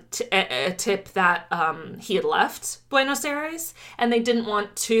a tip that he had left Buenos Aires, and they didn't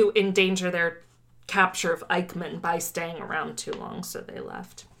want to endanger their capture of Eichmann by staying around too long, so they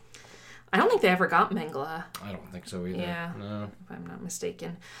left. I don't think they ever got Mengele. I don't think so either. Yeah, no. if I'm not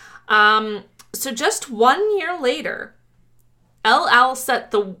mistaken. So just 1 year later, El Al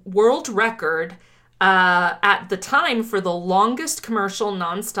set the world record at the time for the longest commercial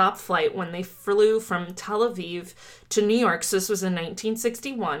nonstop flight when they flew from Tel Aviv to New York. So this was in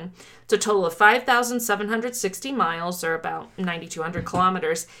 1961. It's a total of 5,760 miles, or about 9,200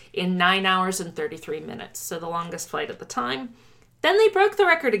 kilometers, in 9 hours and 33 minutes. So the longest flight at the time. Then they broke the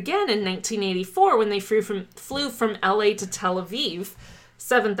record again in 1984 when they flew from LA to Tel Aviv,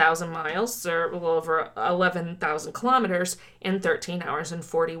 7,000 miles, or a little over 11,000 kilometers, in 13 hours and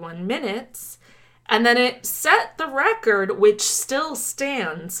 41 minutes. And then it set the record, which still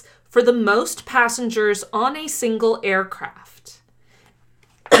stands, for the most passengers on a single aircraft.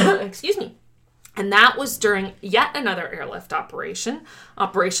 Excuse me. And that was during yet another airlift operation,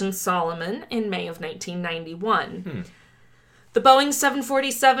 Operation Solomon, in May of 1991. The Boeing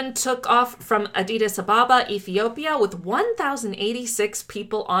 747 took off from Addis Ababa, Ethiopia, with 1,086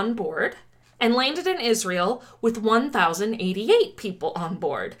 people on board. and landed in Israel with 1,088 people on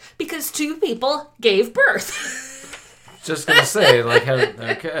board because 2 people gave birth. Just gonna say, like,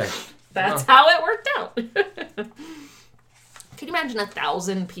 okay. That's how it worked out. Can you imagine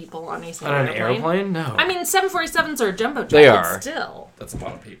 1,000 people on a single On an airplane? No. I mean, 747s are jumbo jet. They but are. Still. That's a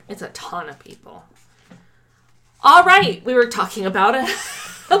lot of people. It's a ton of people. All right, we were talking about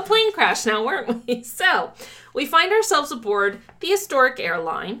a plane crash now, weren't we? So, we find ourselves aboard the historic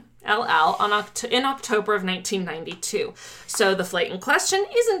airline, El Al, in October of 1992. So, the flight in question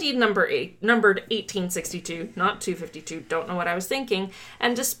is indeed numbered 1862, not 252. Don't know what I was thinking.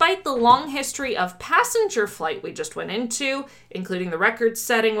 And despite the long history of passenger flight we just went into, including the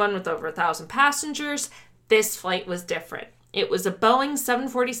record-setting one with over 1,000 passengers, this flight was different. It was a Boeing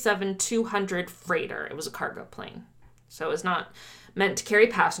 747-200 freighter. It was a cargo plane. So it was not meant to carry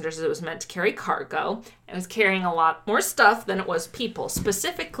passengers. It was meant to carry cargo. It was carrying a lot more stuff than it was people.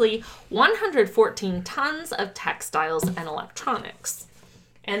 Specifically, 114 tons of textiles and electronics.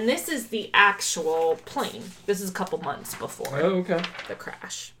 And this is the actual plane. This is a couple months before the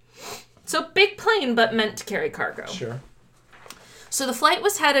crash. So big plane, but meant to carry cargo. Sure. So the flight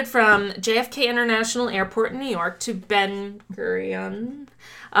was headed from JFK International Airport in New York to Ben Gurion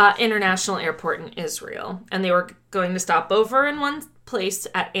International Airport in Israel. And they were going to stop over in one place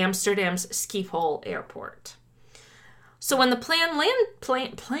at Amsterdam's Schiphol Airport. So when the plane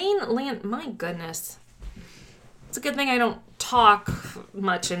land, my goodness. It's a good thing I don't talk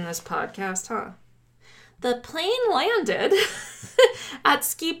much in this podcast, huh? The plane landed at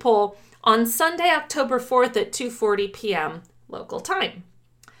Schiphol on Sunday, October 4th at 2:40 p.m. local time.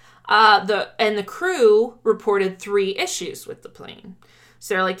 The crew reported 3 issues with the plane.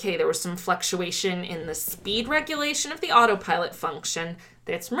 So they're like, hey, there was some fluctuation in the speed regulation of the autopilot function.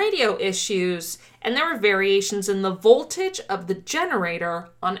 They had some radio issues, and there were variations in the voltage of the generator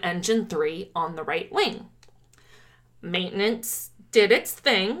on engine 3 on the right wing. Maintenance did its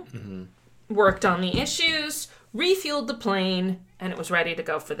thing, worked on the issues, refueled the plane, and it was ready to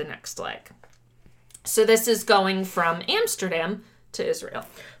go for the next leg. So this is going from Amsterdam to Israel.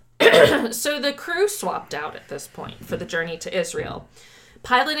 So the crew swapped out at this point for the journey to Israel.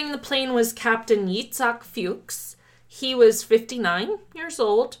 Piloting the plane was Captain Yitzhak Fuchs. He was 59 years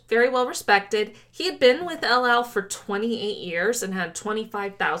old, very well respected. He had been with El Al for 28 years and had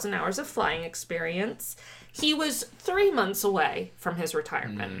 25,000 hours of flying experience. He was 3 months away from his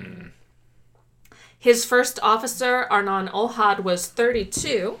retirement. His first officer, Arnon Ohad, was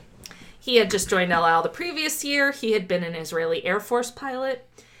 32. He had just joined El Al the previous year. He had been an Israeli Air Force pilot.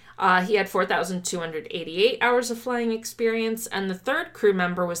 He had 4,288 hours of flying experience. And the third crew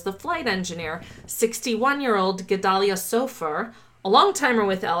member was the flight engineer, 61-year-old Gedalia Sofer, a long-timer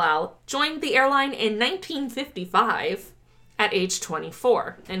with El Al, joined the airline in 1955 at age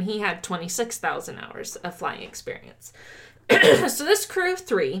 24. And he had 26,000 hours of flying experience. So this crew of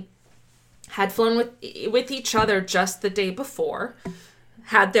 3 had flown with each other just the day before.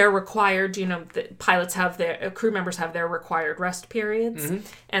 Had their required, the pilots have their, crew members have their required rest periods,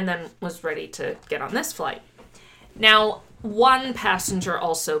 and then was ready to get on this flight. Now, one passenger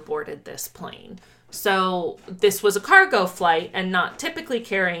also boarded this plane. So this was a cargo flight and not typically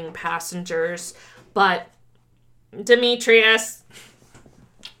carrying passengers, but Demetrius,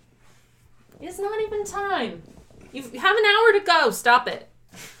 it's not even time. You have an hour to go. Stop it.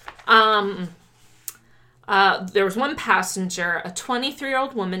 There was one passenger, a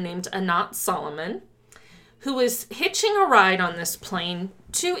 23-year-old woman named Anat Solomon, who was hitching a ride on this plane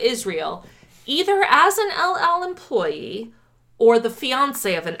to Israel, either as an El Al employee or the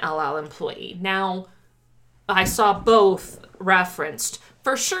fiance of an El Al employee. Now, I saw both referenced.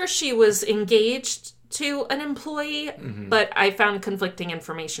 For sure, she was engaged to an employee, but I found conflicting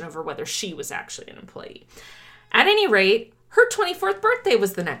information over whether she was actually an employee. At any rate, her 24th birthday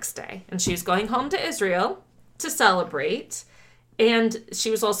was the next day, and she was going home to Israel to celebrate, and she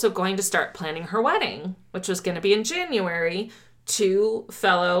was also going to start planning her wedding, which was going to be in January, to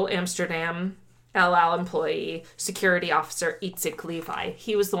fellow Amsterdam El Al employee, security officer Itzik Levi.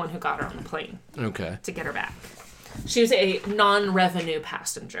 He was the one who got her on the plane to get her back. She was a non-revenue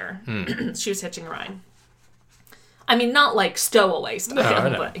passenger. She was hitching a ride. I mean, not like stowaway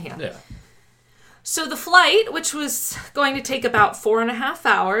style, but yeah. So the flight, which was going to take about 4.5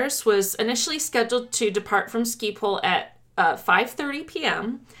 hours, was initially scheduled to depart from Schiphol at 5:30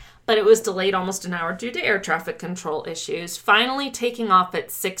 p.m., but it was delayed almost an hour due to air traffic control issues, finally taking off at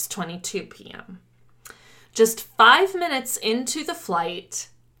 6:22 p.m. Just 5 minutes into the flight,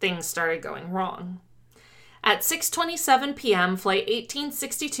 things started going wrong. At 6:27 p.m., Flight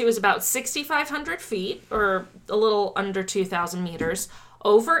 1862 is about 6,500 feet, or a little under 2,000 meters,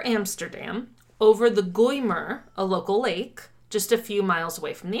 over Amsterdam, over the Goimer, a local lake, just a few miles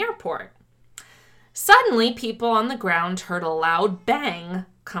away from the airport. Suddenly, people on the ground heard a loud bang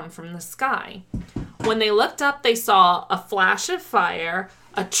come from the sky. When they looked up, they saw a flash of fire,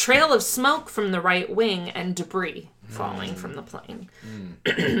 a trail of smoke from the right wing, and debris falling from the plane.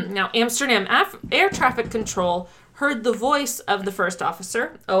 Now, Amsterdam Air Traffic Control heard the voice of the first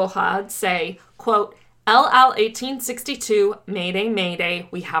officer, Ohad, say, quote, "El Al 1862, Mayday, Mayday,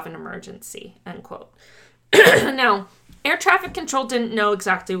 we have an emergency," end quote. Now, Air Traffic Control didn't know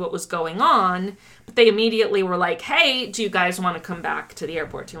exactly what was going on, but they immediately were like, hey, do you guys want to come back to the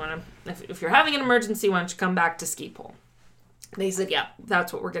airport? Do you want to, if you're having an emergency, why don't you come back to Schiphol? They said, yeah,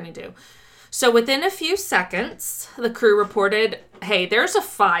 that's what we're going to do. So within a few seconds, the crew reported, hey, there's a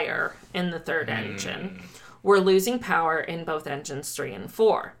fire in the third engine. We're losing power in both engines 3 and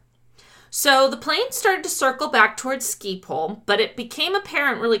 4. So the plane started to circle back towards Schiphol, but it became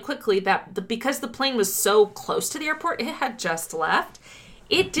apparent really quickly that because the plane was so close to the airport, it had just left,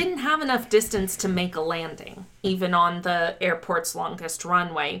 it didn't have enough distance to make a landing, even on the airport's longest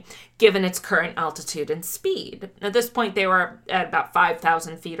runway, given its current altitude and speed. At this point, they were at about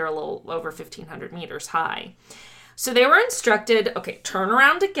 5,000 feet or a little over 1,500 meters high. So they were instructed, okay, turn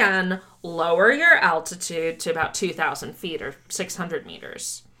around again, lower your altitude to about 2,000 feet or 600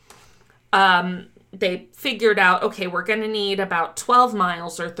 meters. They figured out, okay, we're going to need about 12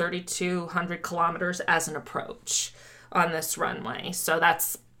 miles or 3,200 kilometers as an approach on this runway. So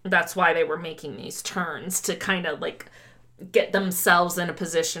that's why they were making these turns, to kind of like get themselves in a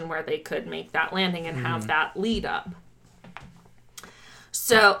position where they could make that landing and have that lead up.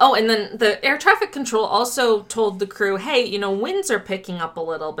 So, and then the air traffic control also told the crew, hey, winds are picking up a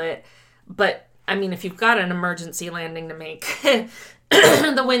little bit, but I mean, if you've got an emergency landing to make,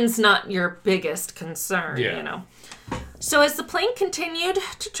 the wind's not your biggest concern, So as the plane continued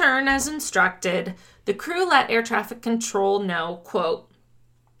to turn as instructed, the crew let air traffic control know, quote,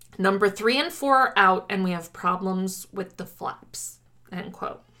 "Number 3 and 4 are out and we have problems with the flaps," end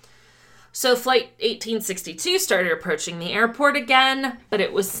quote. So Flight 1862 started approaching the airport again, but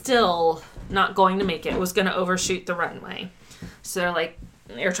it was still not going to make it. It was going to overshoot the runway. So they're like,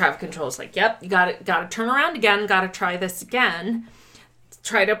 air traffic control is like, yep, you got to turn around again, got to try this again.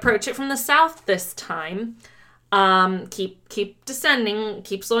 Try to approach it from the south this time. Keep descending,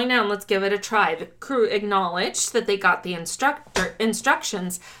 keep slowing down, let's give it a try. The crew acknowledged that they got the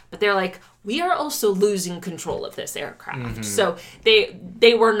instructions, but they're like, we are also losing control of this aircraft. So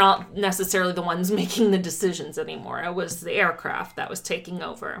they were not necessarily the ones making the decisions anymore. It was the aircraft that was taking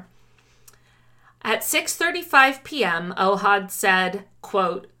over. At 6:35 p.m., Ohad said,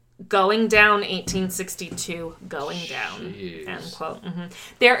 quote, "Going down 1862, going down," end quote.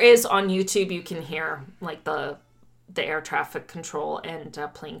 There is on YouTube, you can hear like the air traffic control and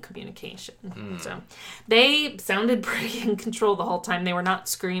plane communication. So they sounded pretty in control the whole time. They were not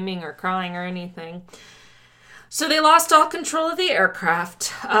screaming or crying or anything. So they lost all control of the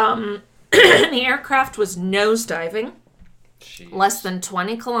aircraft. The aircraft was nosediving less than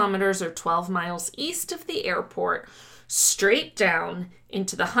 20 kilometers or 12 miles east of the airport, straight down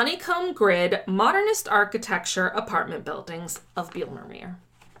into the honeycomb grid, modernist architecture apartment buildings of Bijlmermeer.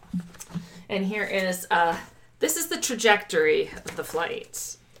 And here is, this is the trajectory of the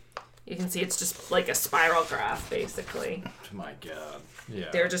flight. You can see it's just like a spiral graph, basically. Oh my God.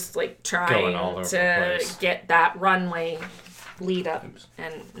 Yeah. They're just like trying to get that runway lead up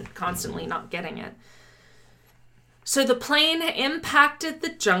and constantly not getting it. So the plane impacted the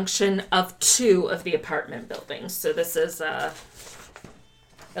junction of 2 of the apartment buildings. So this is a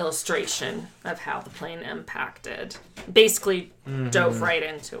illustration of how the plane impacted. Basically dove right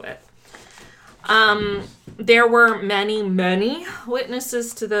into it. There were many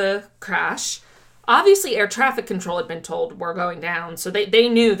witnesses to the crash. Obviously, air traffic control had been told we're going down, so they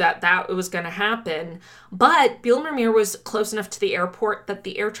knew that was going to happen. But Bijlmermeer was close enough to the airport that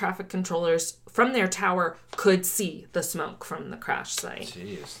the air traffic controllers from their tower could see the smoke from the crash site.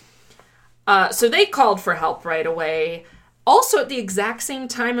 Jeez. So they called for help right away. Also, at the exact same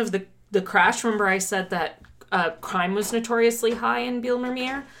time of the crash, remember I said that crime was notoriously high in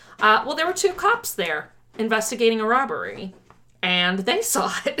Bijlmermeer? Well, there were 2 cops there investigating a robbery. And they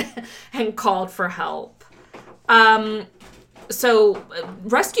saw it and called for help. So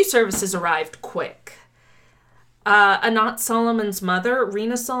rescue services arrived quick. Anat Solomon's mother,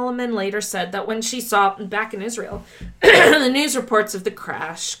 Rena Solomon, later said that when she saw, back in Israel, the news reports of the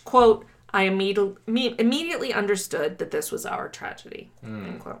crash, quote, "I immediately understood that this was our tragedy,"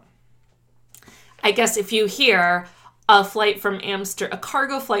 end quote. I guess if you hear a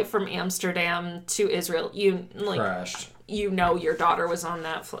cargo flight from Amsterdam to Israel, Crashed. you know your daughter was on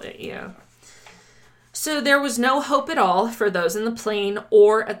that flight. Yeah. So there was no hope at all for those in the plane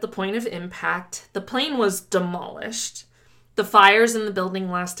or at the point of impact. The plane was demolished. The fires in the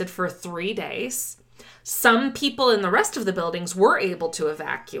building lasted for 3 days. Some people in the rest of the buildings were able to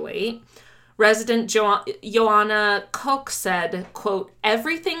evacuate. Resident Joanna Koch said, quote,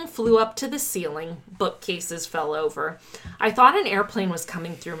 "Everything flew up to the ceiling. Bookcases fell over. I thought an airplane was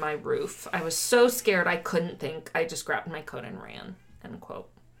coming through my roof. I was so scared I couldn't think. I just grabbed my coat and ran," end quote.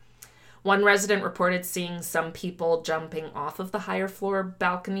 One resident reported seeing some people jumping off of the higher floor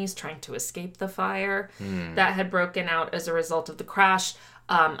balconies trying to escape the fire that had broken out as a result of the crash.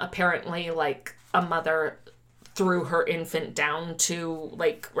 Apparently, like, a mother threw her infant down to,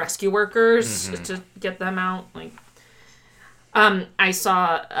 like, rescue workers to get them out. Like, I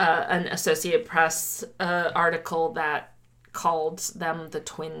saw an Associated Press article that called them the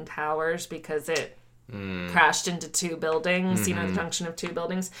Twin Towers because it crashed into two buildings, you know, the junction of two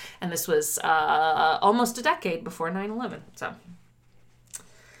buildings. And this was almost a decade before 9/11.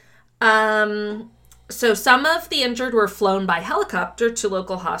 So some of the injured were flown by helicopter to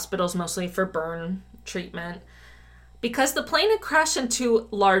local hospitals, mostly for burn treatment. Because the plane had crashed into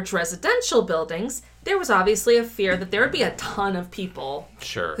large residential buildings, there was obviously a fear that there would be a ton of people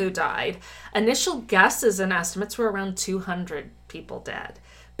who died. Initial guesses and estimates were around 200 people dead.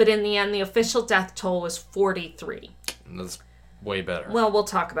 But in the end, the official death toll was 43. That's way better. Well, we'll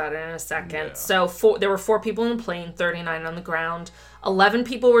talk about it in a second. Yeah. So there were 4 people in the plane, 39 on the ground. 11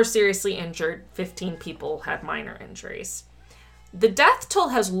 people were seriously injured. 15 people had minor injuries. The death toll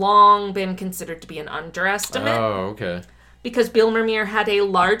has long been considered to be an underestimate. Oh, okay. Because Bijlmermeer had a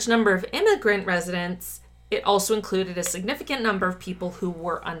large number of immigrant residents, it also included a significant number of people who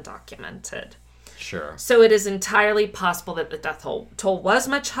were undocumented. Sure. So it is entirely possible that the death toll was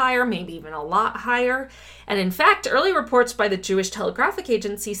much higher, maybe even a lot higher. And in fact, early reports by the Jewish Telegraphic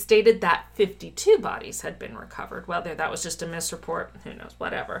Agency stated that 52 bodies had been recovered. Whether that was just a misreport, who knows,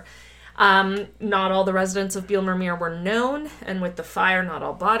 whatever. Not all the residents of Bijlmermeer were known, and with the fire, not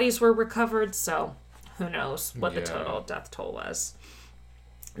all bodies were recovered, so who knows what the total death toll was.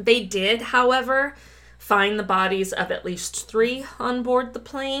 They did, however, find the bodies of at least 3 on board the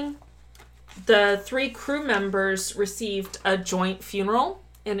plane. The 3 crew members received a joint funeral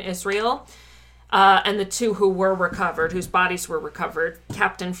in Israel, and the 2 who were recovered, whose bodies were recovered,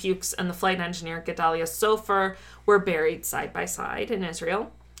 Captain Fuchs and the flight engineer Gedalia Sofer, were buried side by side in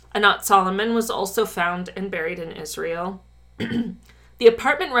Israel. Anat Solomon was also found and buried in Israel. The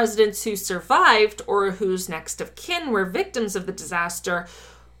apartment residents who survived or whose next of kin were victims of the disaster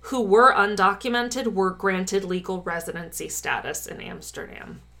who were undocumented were granted legal residency status in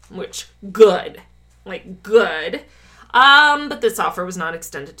Amsterdam. Which, good. Like, good. But this offer was not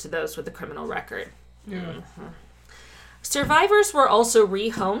extended to those with a criminal record. Yeah. Survivors were also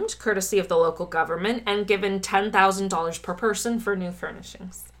rehomed, courtesy of the local government, and given $10,000 per person for new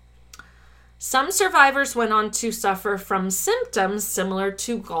furnishings. Some survivors went on to suffer from symptoms similar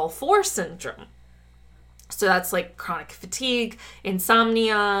to Gulf War syndrome. So that's like chronic fatigue,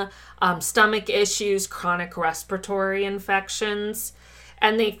 insomnia, stomach issues, chronic respiratory infections.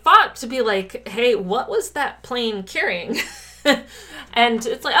 And they fought to be like, hey, what was that plane carrying? And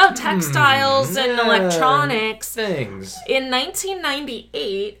it's like, oh, textiles and electronics. Things. In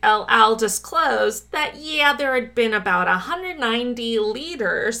 1998, El Al disclosed that, there had been about 190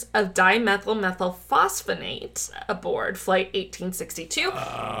 liters of dimethylmethylphosphonate aboard Flight 1862,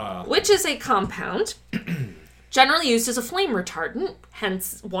 which is a compound generally used as a flame retardant,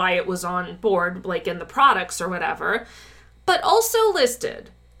 hence why it was on board, like in the products or whatever, but also listed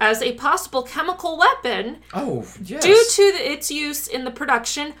as a possible chemical weapon due to its use in the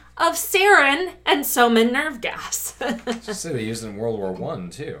production of sarin and soman nerve gas. So they used it in World War I,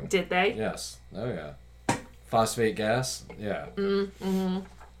 too. Did they? Yes. Oh, yeah. Phosphate gas? Yeah. Mm-hmm.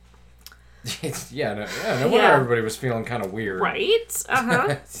 No wonder everybody was feeling kind of weird. Right?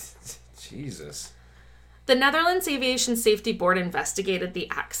 Uh-huh. Jesus. The Netherlands Aviation Safety Board investigated the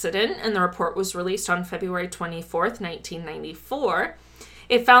accident, and the report was released on February 24th, 1994.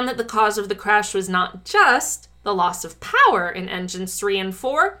 It found that the cause of the crash was not just the loss of power in engines 3 and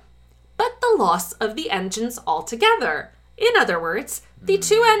 4, but the loss of the engines altogether. In other words, the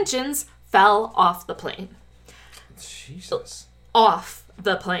 2 engines fell off the plane. Jesus. Off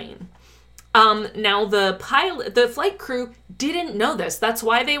the plane. Now the flight crew didn't know this. That's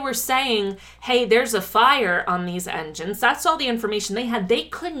why they were saying, hey, there's a fire on these engines. That's all the information they had. They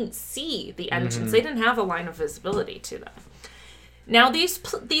couldn't see the engines. They didn't have a line of visibility to them. Now,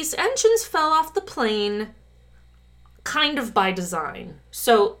 these engines fell off the plane kind of by design.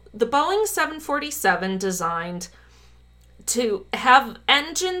 So the Boeing 747 designed to have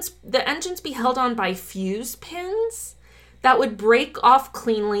the engines be held on by fuse pins that would break off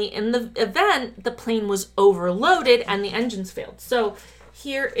cleanly in the event the plane was overloaded and the engines failed. So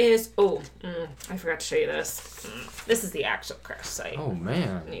here is, I forgot to show you this. This is the actual crash site. Oh,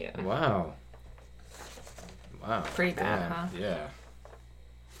 man. Yeah. Wow. Pretty bad, Damn. huh? Yeah.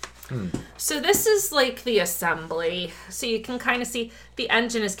 So this is like the assembly. So you can kind of see the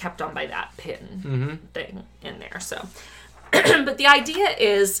engine is kept on by that pin thing in there. So, but the idea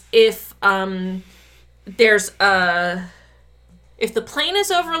is if the plane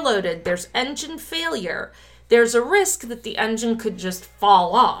is overloaded, there's engine failure, there's a risk that the engine could just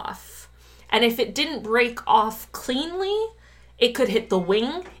fall off. And if it didn't break off cleanly, it could hit the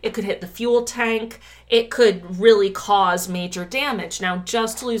wing, it could hit the fuel tank, it could really cause major damage. Now,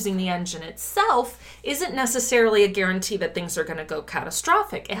 just losing the engine itself isn't necessarily a guarantee that things are going to go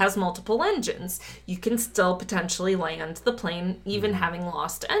catastrophic. It has multiple engines. You can still potentially land the plane even having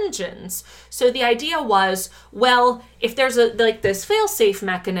lost engines. So the idea was, well, if there's this fail-safe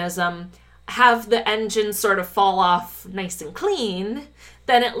mechanism, have the engine sort of fall off nice and clean,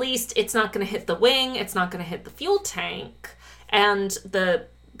 then at least it's not going to hit the wing, it's not going to hit the fuel tank, and the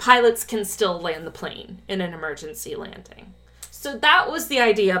pilots can still land the plane in an emergency landing. So that was the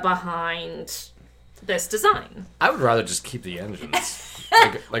idea behind this design. I would rather just keep the engines.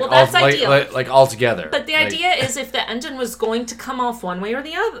 Well, that's ideal. Like all together. But the idea is if the engine was going to come off one way or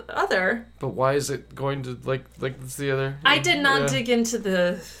the other. But why is it going to like it's the other? I did not dig into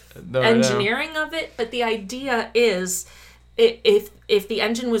the engineering of it, but the idea is if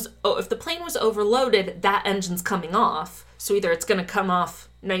the plane was overloaded, that engine's coming off. So either it's going to come off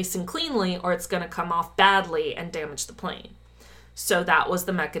nice and cleanly or it's going to come off badly and damage the plane. So that was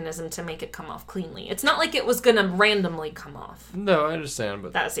the mechanism to make it come off cleanly. It's not like it was going to randomly come off. No, I understand,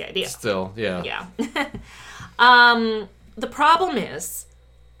 but that's the idea. Still, yeah. Yeah. The problem is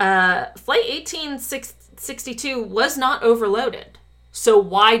Flight 1862 was not overloaded. So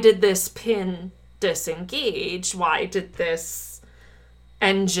why did this pin disengage? Why did this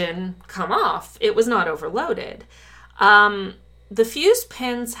engine come off? It was not overloaded. The fuse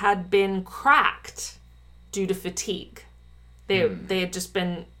pins had been cracked due to fatigue. They had just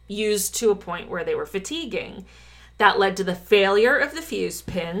been used to a point where they were fatiguing. That led to the failure of the fuse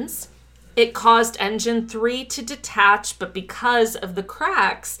pins. It caused engine 3 to detach, but because of the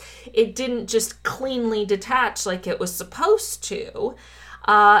cracks, it didn't just cleanly detach like it was supposed to.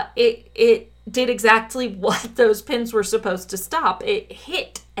 It did exactly what those pins were supposed to stop. It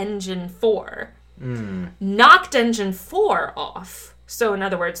hit engine 4. Knocked engine 4 off. So in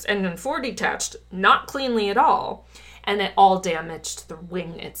other words, engine 4 detached, not cleanly at all, and it all damaged the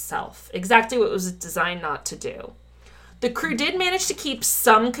wing itself. Exactly what it was designed not to do. The crew did manage to keep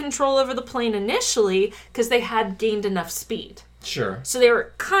some control over the plane initially because they had gained enough speed. Sure. So they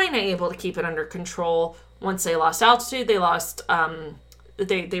were kind of able to keep it under control. Once they lost altitude, they lost,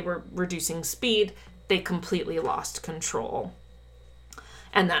 they were reducing speed, they completely lost control.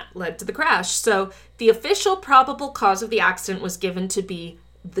 And that led to the crash. So the official probable cause of the accident was given to be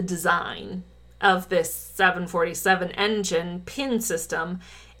the design of this 747 engine pin system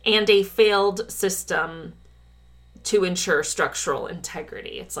and a failed system to ensure structural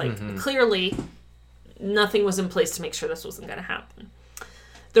integrity. It's like clearly nothing was in place to make sure this wasn't going to happen.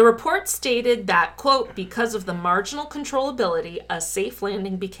 The report stated that, quote, because of the marginal controllability, a safe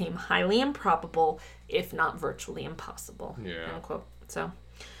landing became highly improbable, if not virtually impossible. Yeah. End quote. So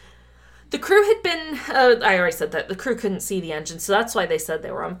the crew had been, I already said that, the crew couldn't see the engine, so that's why they said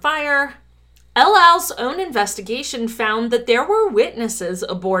they were on fire. El Al's own investigation found that there were witnesses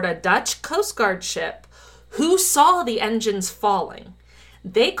aboard a Dutch Coast Guard ship who saw the engines falling.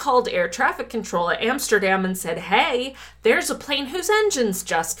 They called air traffic control at Amsterdam and said, hey, there's a plane whose engines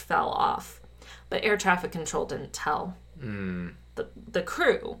just fell off. But air traffic control didn't tell the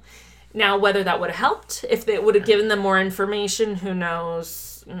crew. Now, whether that would have helped, if it would have given them more information, who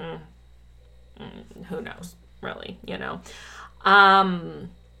knows? Who knows, really, you know.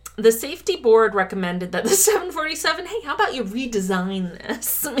 The safety board recommended that the 747, hey, how about you redesign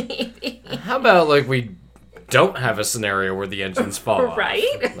this, maybe? How about, like, we don't have a scenario where the engines fall off? Right?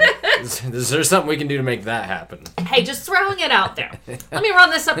 Like, is there something we can do to make that happen? Hey, just throwing it out there. Let me run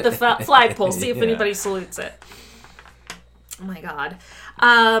this up the flagpole, see if Yeah. anybody salutes it. Oh my God.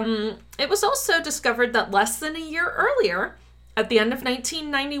 It was also discovered that less than a year earlier, at the end of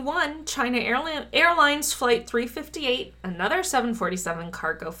 1991, China Airlines Flight 358, another 747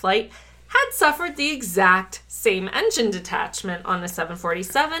 cargo flight, had suffered the exact same engine detachment on the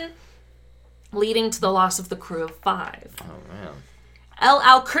 747, leading to the loss of the crew of 5. Oh, man. El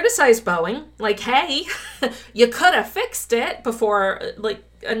Al criticized Boeing, like, hey, you could have fixed it before, like,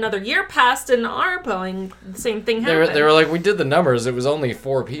 another year passed and our Boeing, the same thing happened. They were like, we did the numbers. It was only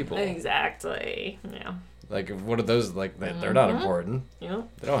 4 people. Exactly. Yeah. Like, what are those? Like, they're not important. Yeah.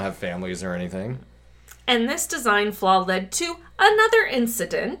 They don't have families or anything. And this design flaw led to another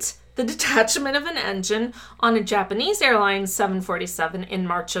incident, the detachment of an engine on a Japanese Airlines 747 in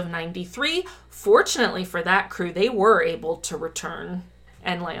March of 93. Fortunately for that crew, they were able to return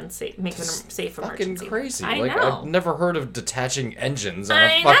and land safe, make a safe emergency. Fucking crazy. I like, know. I've never heard of detaching engines on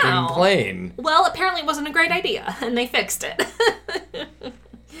I a fucking know. plane. Well, apparently it wasn't a great idea, and they fixed it.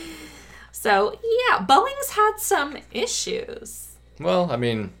 So, yeah, Boeing's had some issues Well, I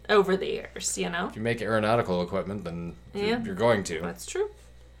mean, over the years, you know? if you make aeronautical equipment, then Yeah. you're going to. That's true.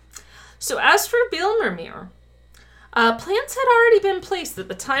 So as for Bijlmermeer, plans had already been placed at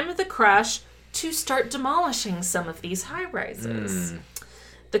the time of the crash to start demolishing some of these high-rises.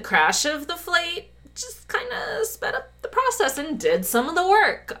 The crash of the flight just kind of sped up the process and did some of the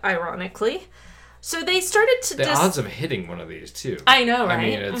work, ironically. So they started to... The odds of hitting one of these, too. I know, right? I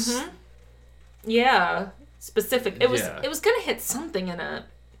mean, it's... Yeah, specific. It was Yeah. it was gonna hit something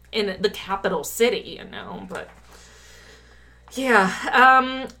in the capital city, you know, but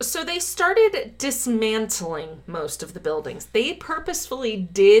yeah. So they started dismantling most of the buildings. They purposefully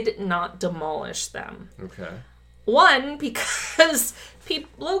did not demolish them. Okay. One, because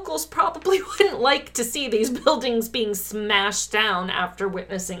locals probably wouldn't like to see these buildings being smashed down after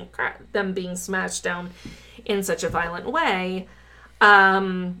witnessing them being smashed down in such a violent way.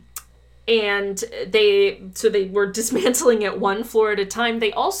 And they were dismantling it one floor at a time.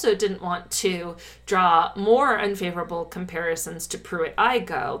 They also didn't want to draw more unfavorable comparisons to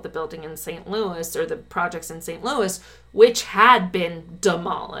Pruitt-Igoe, the building in St. Louis, or the projects in St. Louis, which had been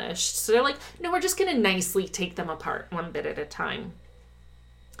demolished. So they're like, no, we're just going to nicely take them apart one bit at a time.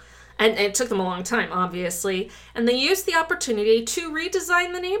 And it took them a long time, obviously. And they used the opportunity to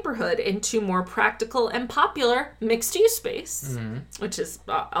redesign the neighborhood into more practical and popular mixed-use space, which is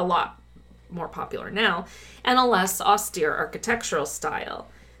a lot more popular now, and a less austere architectural style.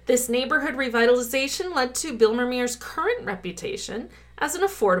 This neighborhood revitalization led to Bijlmermeer's current reputation as an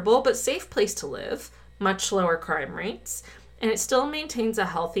affordable but safe place to live, much lower crime rates, and it still maintains a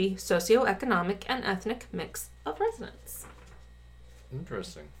healthy socioeconomic and ethnic mix of residents.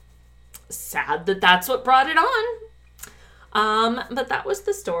 Interesting. Sad that that's what brought it on. But that was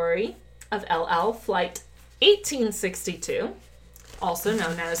the story of El Al Flight 1862, also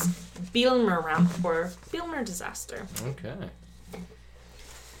known as Bijlmer Ramp or Bijlmer Disaster. Okay.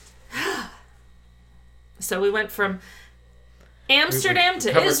 So we went from Amsterdam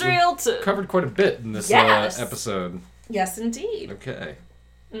to covered- Israel to... Covered quite a bit in this Yes. episode. Yes, indeed. Okay.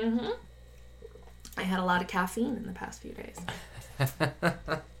 I had a lot of caffeine in the past few days.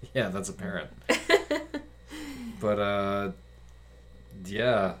 Yeah, that's apparent. But,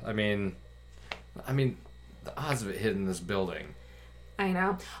 yeah, I mean, the odds of it hitting this building. I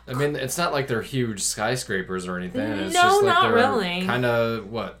know. I mean, it's not like they're huge skyscrapers or anything. It's No, just like not they're really. kind of,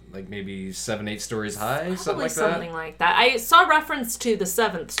 what, like maybe 7-8 stories high? Probably something like that? I saw reference to the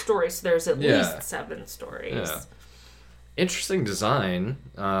 7th story, so there's at Yeah. least 7 stories. Yeah. Interesting design.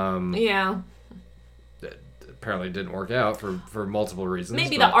 Yeah. That apparently didn't work out for multiple reasons.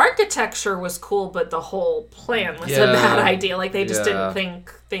 Maybe but- the architecture was cool, but the whole plan was a Yeah. bad idea. Like, they just Yeah. didn't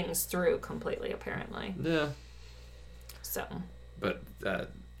think things through completely, apparently. Yeah. So, But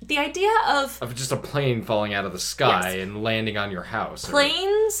the idea of just a plane falling out of the sky Yes. and landing on your house.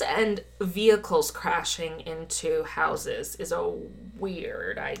 planes and vehicles crashing into houses is a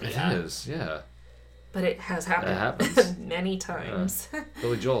weird It idea. is, yeah. But it has happened happens. many times.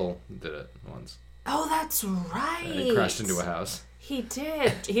 Billy Joel did it once. Oh, that's right. And he crashed into a house. He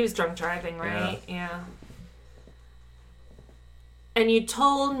did. He was drunk driving, right? Yeah. And you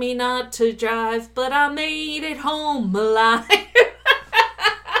told me not to drive, but I made it home alive.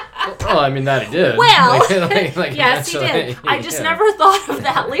 Well, I mean, that he did. Well, like, yes, he did. naturally, I just yeah. never thought of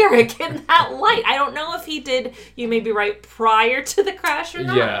that lyric in that light. I don't know if he did. You may be right prior to the crash or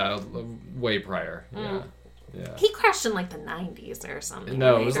not. Yeah, way prior. Yeah. Yeah. He crashed in like the 90s or something.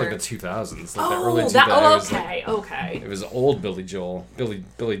 No, right? it was like Or- the 2000s. Like the Oh, early 2000s. that. Oh, It was like- okay, okay. It was old Billy Joel.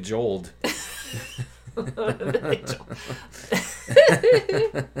 Billy Joeled.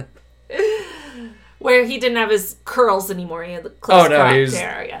 Where he didn't have his curls anymore. He had the close crop he was.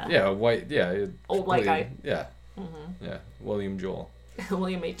 hair. Yeah. Yeah, white. Yeah, he- Old white guy. Yeah. Yeah, William Joel.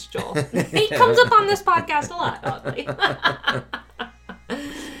 William H. Joel. He comes up on this podcast a lot, oddly.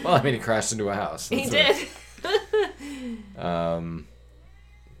 Well, I mean, he crashed into a house. He That's did. it. And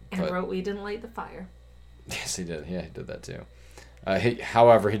But- wrote We Didn't Light the Fire. Yes, he did. Yeah, he did that too.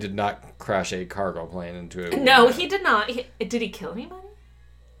 However, he did not crash a cargo plane into it. No, he did not. Did he kill anybody?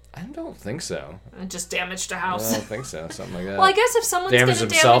 I don't think so. Just damaged a I house. don't think so. Something like that. Well, I guess if someone's going to Damaged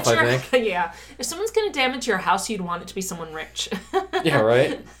himself, damage your I think. yeah, if someone's going to damage your house, you'd want it to be someone rich. Yeah,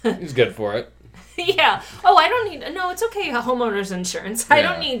 right? He's good for it. Yeah. Oh, I don't need. No, it's okay. Homeowners insurance. I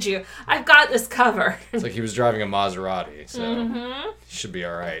don't need you. I've got this covered. It's like he was driving a Maserati, so he should be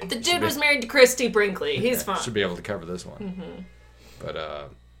all right. The dude was married to Christy Brinkley. He's fine. Should be able to cover this one. But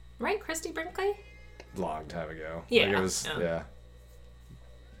Right, Christy Brinkley? long time ago. Yeah. Like it was, Yeah. yeah.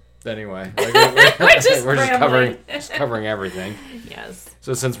 Anyway, like, We're just we're rambling. just covering everything. Yes.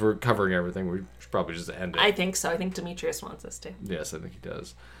 So since we're covering everything, we should probably just end it. I think so. I think Demetrius wants us to. Yes, I think he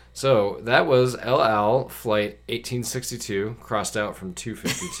does. So that was El Al Flight 1862, crossed out from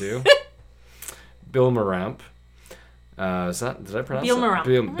 252. Bill Maramp. Did I pronounce Bill that?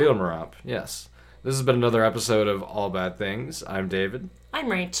 Maramp. Bill Maramp, yes. This has been another episode of All Bad Things. I'm David. I'm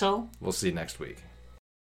Rachel. We'll see you next week.